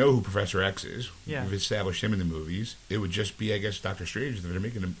 Okay, you know who Professor X is. Yeah. We've established him in the movies. It would just be, I guess, Doctor Strange if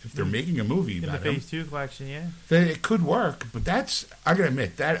they're making a movie in about the him. Phase 2 collection, yeah. Then it could work, but I gotta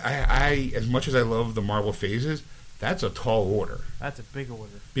admit that I as much as I love the Marvel phases, that's a tall order. That's a big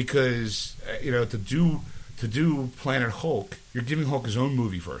order Because to do Planet Hulk, you're giving Hulk his own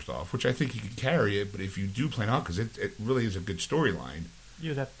movie first off, which I think you can carry it. But if you do Planet Hulk, because it really is a good storyline,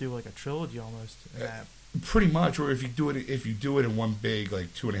 you'd have to do like a trilogy almost. Pretty much. Or if you do it in one big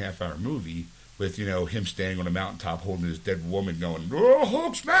like 2.5 hour movie with him standing on a mountaintop holding his dead woman, going "Oh,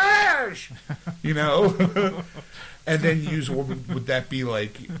 Hulk smash," and then would that be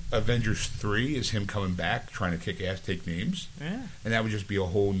like Avengers 3 is him coming back trying to kick ass, take names, Yeah. and that would just be a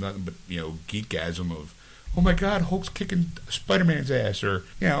whole nothing but geekgasm of, oh my God, Hulk's kicking Spider-Man's ass, or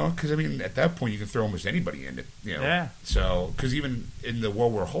because I mean at that point you can throw almost anybody in it, Yeah. So because even in the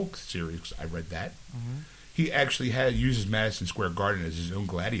World War Hulk series, I read that he actually uses Madison Square Garden as his own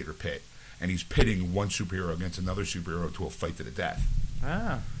gladiator pit, and he's pitting one superhero against another superhero to a fight to the death.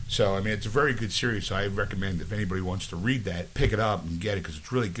 Ah. So, I mean, it's a very good series, so I recommend if anybody wants to read that, pick it up and get it, because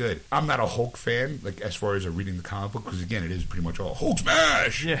it's really good. I'm not a Hulk fan, like, as far as reading the comic book, because, again, it is pretty much all Hulk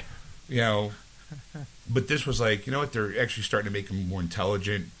smash! Yeah. But this was like, they're actually starting to make him more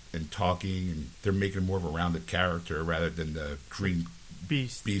intelligent and talking, and they're making him more of a rounded character rather than the green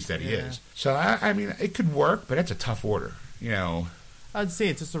beast that he is. So, I mean, it could work, but that's a tough order, I'd say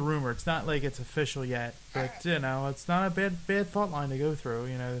it's just a rumor. It's not like it's official yet, but it's not a bad thought line to go through.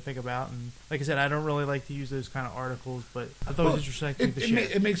 To think about. And like I said, I don't really like to use those kind of articles, but I thought it was interesting.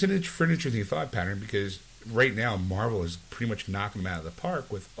 It makes it for an interesting thought pattern, because right now Marvel is pretty much knocking them out of the park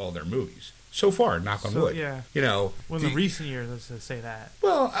with all their movies. So far, knock on wood. Yeah. Well, in the recent years, let's say that.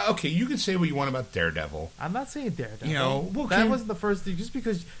 Well, okay, you can say what you want about Daredevil. I'm not saying Daredevil. That wasn't the first thing. Just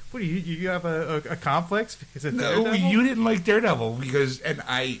because, what do you have a complex because of Daredevil? No, you didn't like Daredevil because,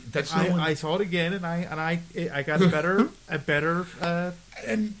 I saw it again, and I got a better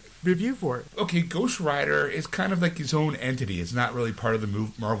and review for it. Okay, Ghost Rider is kind of like his own entity. It's not really part of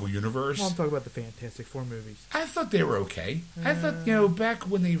the Marvel universe. Well, I'm talking about the Fantastic Four movies. I thought they were okay. I thought, back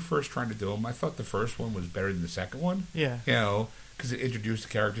when they first tried to do them, I thought the first one was better than the second one. Yeah. Because it introduced the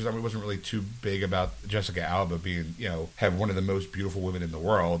characters. I mean, it wasn't really too big about Jessica Alba being, have one of the most beautiful women in the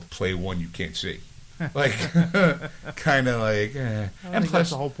world play one you can't see. Like, kind of like, and plus, that's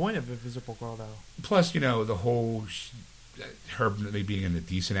the whole point of Invisible Girl, though. Plus, the whole her being a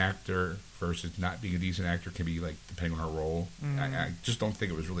decent actor versus not being a decent actor can be like depending on her role. I just don't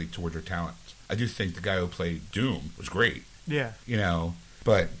think it was really towards her talent. I do think the guy who played Doom was great. Yeah.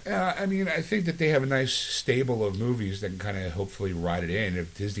 But I mean, I think that they have a nice stable of movies that can kind of hopefully ride it in.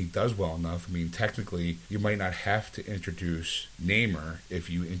 If Disney does well enough, I mean, technically, you might not have to introduce Namor if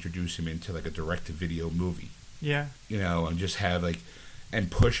you introduce him into like a direct-to-video movie. Yeah. And just have like, and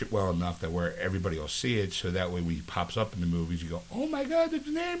push it well enough that where everybody will see it, so that way when he pops up in the movies, you go, oh my God, it's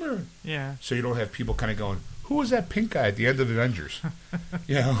Namor. Yeah. So you don't have people kind of going, who was that pink guy at the end of Avengers?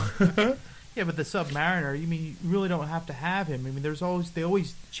 Yeah, but the Submariner, you really don't have to have him. I mean, they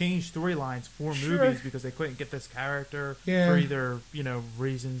always change storylines for movies because they couldn't get this character for either,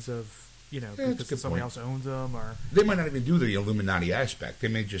 reasons of, because somebody else owns them, or they might not even do the Illuminati aspect. They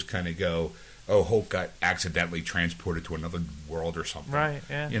may just kind of go, oh, Hulk got accidentally transported to another world or something. Right,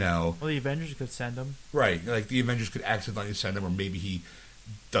 yeah. Well, the Avengers could send him. Right, like the Avengers could accidentally send him, or maybe he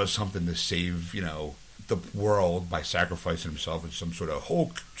does something to save, the world by sacrificing himself in some sort of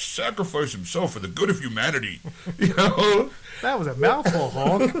Hulk sacrifice himself for the good of humanity. That was a mouthful,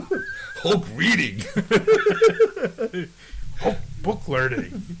 Hulk. Hulk reading. Hulk book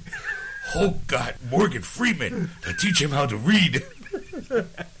learning. Hulk got Morgan Freeman to teach him how to read.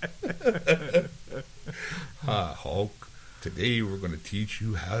 Hulk, today we're going to teach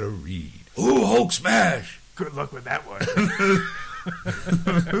you how to read. Ooh, Hulk smash! Good luck with that one.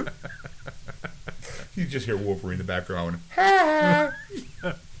 You just hear Wolverine in the background. Ha!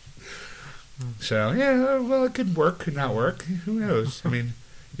 So, yeah, well, it could work, could not work. Who knows? I mean,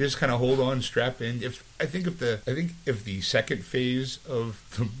 you just kind of hold on, strap in. I think if the second phase of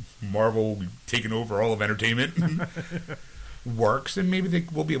the Marvel taking over all of entertainment, works, then maybe they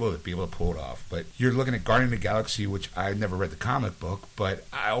will be able to pull it off. But you're looking at Guardian of the Galaxy, which I never read the comic book, but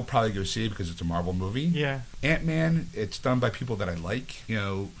I'll probably go see it because it's a Marvel movie. Yeah. Ant-Man, it's done by people that I like. You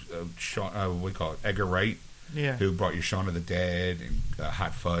know, Sean, what do you call it? Edgar Wright, Yeah. who brought you Shaun of the Dead and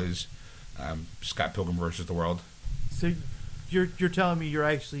Hot Fuzz, Scott Pilgrim versus the World. So you're telling me you're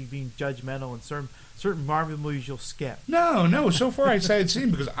actually being judgmental in certain Marvel movies you'll skip. No. So far, I decided to see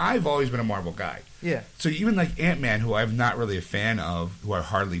him because I've always been a Marvel guy. Yeah. So even like Ant-Man, who I'm not really a fan of, who I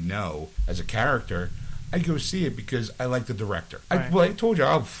hardly know as a character, I go see it because I like the director. Right. I told you,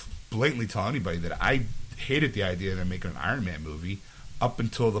 I'll blatantly tell anybody that I hated the idea of them making an Iron Man movie up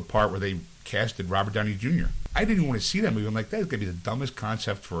until the part where they casted Robert Downey Jr. I didn't even want to see that movie. I'm like, that's going to be the dumbest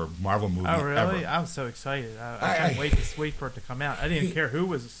concept for a Marvel movie ever. Oh, really? I was so excited. I can't wait for it to come out. I didn't care who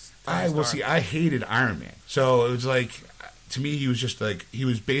was. I hated Iron Man. So it was like, to me, he was just like, he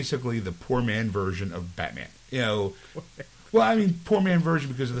was basically the poor man version of Batman. You know, well, I mean, poor man version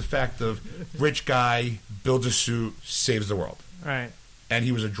because of the fact of rich guy builds a suit, saves the world. Right. And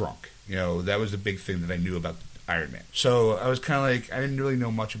he was a drunk. You know, that was the big thing that I knew about Iron Man. So I was kind of like, I didn't really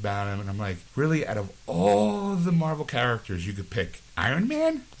know much about him. And I'm like, really? Out of all the Marvel characters you could pick, Iron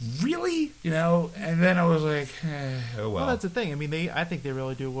Man? Really? You know? And then I was like, oh well. Well, that's the thing. I mean, I think they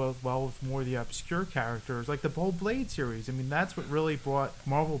really do well with more of the obscure characters, like the whole Blade series. I mean, that's what really brought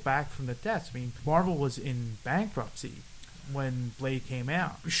Marvel back from the depths. I mean, Marvel was in bankruptcy when Blade came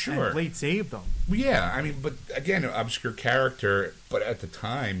out. Sure. And Blade saved them. Yeah, I mean, but again, an obscure character, but at the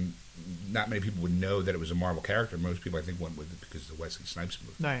time, not many people would know that it was a Marvel character. Most people, I think, went with it because of the Wesley Snipes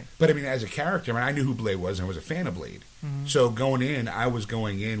movie. Right. But I mean, as a character, I knew who Blade was, and I was a fan of Blade. Mm-hmm. So going in, I was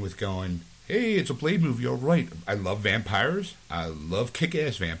going in with going, hey, it's a Blade movie, all right. I love vampires. I love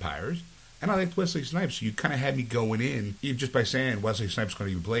kick-ass vampires. And I liked Wesley Snipes. So you kind of had me going in, even just by saying Wesley Snipes is going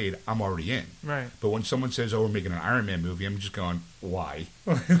to be Blade, I'm already in. Right. But when someone says, oh, we're making an Iron Man movie, I'm just going, why?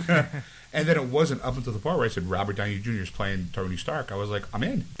 And then it wasn't up until the part where I said Robert Downey Jr. is playing Tony Stark. I was like, I'm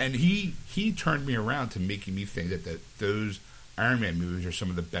in. And he turned me around to making me think that those Iron Man movies are some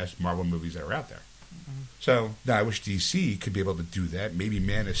of the best Marvel movies that are out there. Mm-hmm. So now I wish DC could be able to do that. Maybe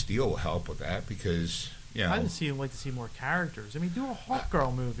Man of Steel will help with that because, you know. I'd like to see more characters. I mean, do a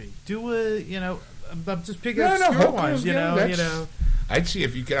Hawkgirl movie. Do I'm just picking up obscure ones, you know. I'd see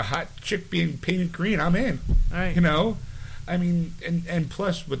if you get a hot chick being painted green, I'm in. Right. You know. I mean, and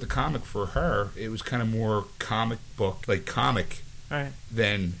plus with the comic for her, it was kind of more comic book, like comic, right,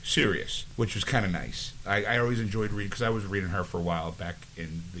 than serious, which was kind of nice. I always enjoyed reading, because I was reading her for a while back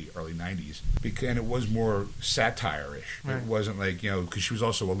in the early 90s, and it was more satire-ish. Right. It wasn't like, you know, because she was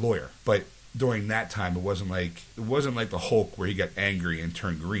also a lawyer, but during that time, it wasn't like the Hulk where he got angry and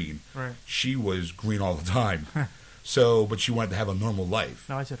turned green. Right. She was green all the time. So, but she wanted to have a normal life.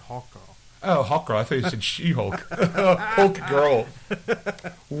 No, I said Hawkgirl. Oh, Hawkgirl. I thought you said She-Hulk. Hulk girl.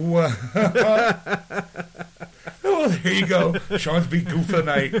 Oh, there you go. Sean's Beat Goof of the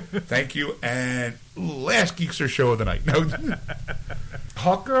night. Thank you. And last Geekster show of the night. No.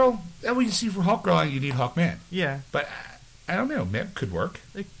 Hawkgirl? That what you see for Hawkgirl, you need Hawkman. Yeah. But I don't know. Man, could work.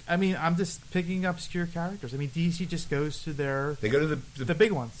 I mean, I'm just picking up obscure characters. I mean, DC just goes to They go to the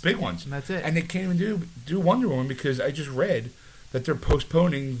big ones. Big ones. And that's it. And they can't even do Wonder Woman because I just read that they're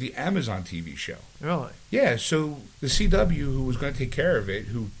postponing the Amazon TV show. Really? Yeah, so the CW, who was going to take care of it,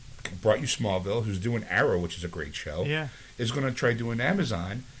 who brought you Smallville, who's doing Arrow, which is a great show, is going to try doing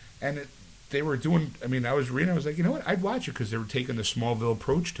Amazon. And they were doing, I mean, I was reading, I was like, you know what, I'd watch it because they were taking the Smallville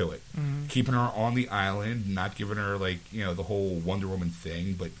approach to it. Mm-hmm. Keeping her on the island, not giving her, like, you know, the whole Wonder Woman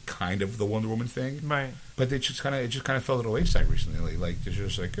thing, but kind of the Wonder Woman thing. Right. But it just kind of fell to the wayside recently. Like, they're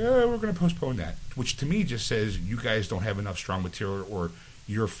just like, oh, we're going to postpone that. Which to me just says you guys don't have enough strong material or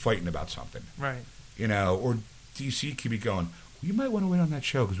you're fighting about something. Right. You know, or DC could be going, you might want to wait on that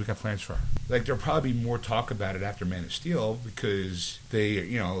show because we got plans for her. Like, there'll probably be more talk about it after Man of Steel because they,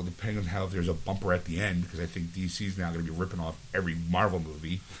 you know, depending on how there's a bumper at the end, because I think DC's now going to be ripping off every Marvel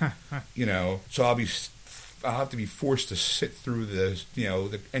movie, you know. So I'll have to be forced to sit through the, you know,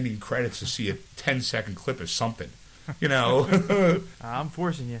 the ending credits to see a 10-second clip of something, you know. I'm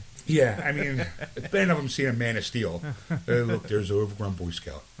forcing you. Yeah, I mean, it's better enough I'm seeing a Man of Steel. Look, there's an overgrown Boy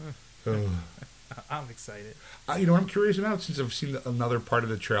Scout. I'm excited. You know what I'm curious about? Since I've seen another part of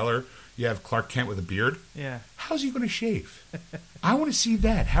the trailer, you have Clark Kent with a beard. Yeah. How's he going to shave? I want to see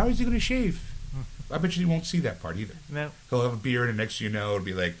that. How is he going to shave? I bet you won't see that part either. No. He'll have a beard, and next thing you know, it'll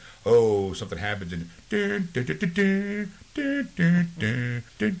be like, oh, something happens, and Kryptonian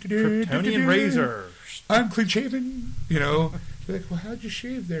razor. I'm clean shaven. You know, you're like, well, how'd you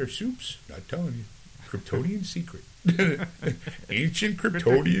shave there, Soups? Not telling you. Kryptonian secret. Ancient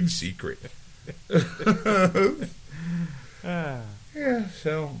Kryptonian secret. Yeah,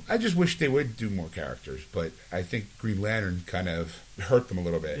 so I just wish they would do more characters, but I think Green Lantern kind of hurt them a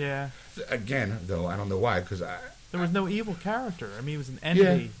little bit. Yeah. Again, though, I don't know why, because There was no evil character. I mean, he was an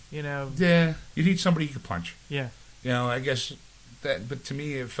entity, you know. Yeah, you need somebody you could punch. Yeah. You know, I guess that, but to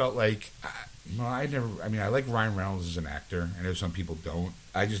me, it felt like, I like Ryan Reynolds as an actor. I know some people don't.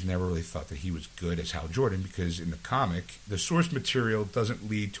 I just never really thought that he was good as Hal Jordan, because in the comic, the source material doesn't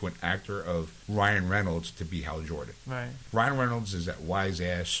lead to an actor of Ryan Reynolds to be Hal Jordan. Right. Ryan Reynolds is that wise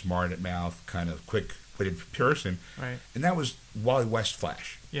ass, smart at mouth, kind of quick-witted person. Right. And that was Wally West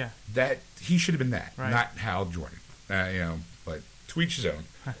Flash. Yeah. That he should have been that, Right. not Hal Jordan. But to each his own.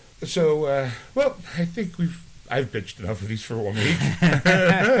 So, I think I've bitched enough of these for 1 week.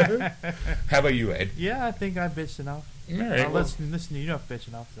 How about you, Ed? Yeah, I think I bitched enough. All right. Listen, you don't bitch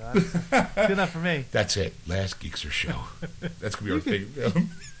enough. So that's good enough for me. That's it. Last Geekster show. That's going to be our thing.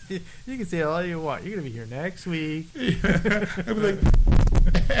 You can say all you want. You're going to be here next week. I'll be like,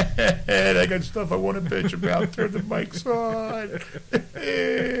 Ed, I got stuff I want to bitch about. Turn the mics on.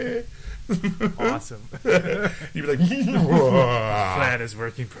 Awesome. You'd be like, Plan is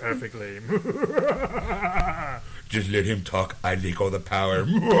working perfectly. just let him talk. I leak all the power.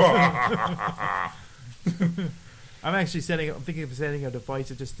 I'm thinking of setting a device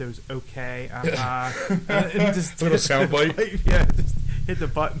that just goes okay. And just A little sound bite? Yeah, just hit the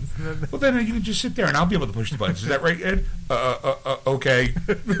buttons. And then Well, then you can just sit there and I'll be able to push the buttons. Is that right, Ed? Okay.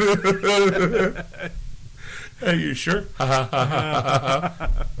 Are you sure?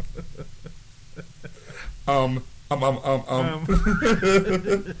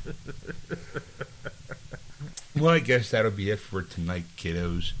 Well, I guess that'll be it for tonight,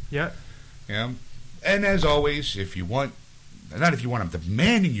 kiddos. yeah. Yeah. And as always, I'm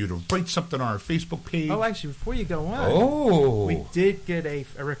demanding you to write something on our Facebook page. Oh, actually, before you go on, we Oh. did get a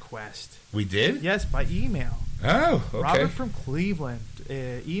request. We did? Yes, by email. Oh, okay. Robert from Cleveland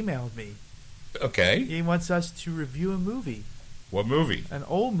emailed me. Okay. He wants us to review a movie, What movie? an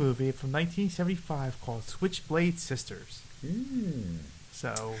old movie from 1975 called Switchblade Sisters.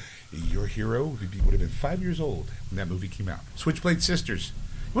 So, Your hero would have been 5 years old when that movie came out. Switchblade Sisters.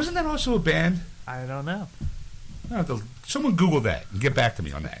 Wasn't that also a band? I don't know. Someone Google that and get back to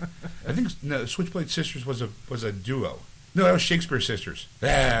me on that. I think Switchblade Sisters was a duo. No, that was Shakespeare Sisters.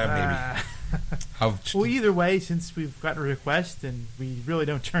 Maybe. Well, either way, since we've gotten a request and we really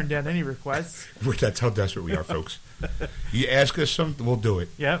don't turn down any requests. That's how desperate we are, folks. You ask us something, we'll do it.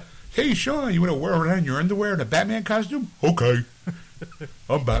 Yep. Hey, Sean, you want to wear around your underwear in a Batman costume? Okay.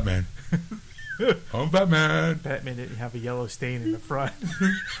 I'm Batman. I'm Batman. Batman didn't have a yellow stain in the front.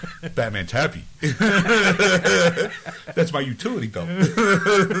 Batman's happy. That's my utility belt. No.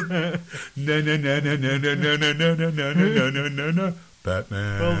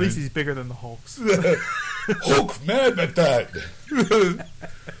 Batman. Well, at least he's bigger than the Hulks. Hulk mad at that.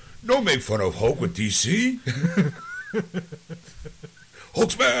 Don't make fun of Hulk with DC.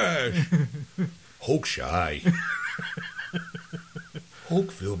 Hulk smash. Hulk shy.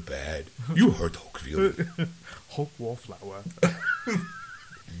 Hulk feel bad. You hurt Hulk feelings. Hulk Wallflower.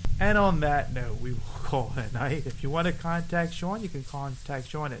 And on that note, we will call it a night. If you want to contact Sean, you can contact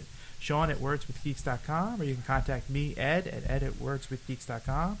Sean at wordswithgeeks.com, or you can contact me, Ed, at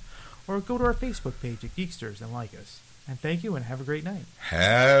ed@wordswithgeeks.com, or go to our Facebook page at Geeksters and like us. And thank you, and have a great night.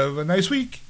 Have a nice week.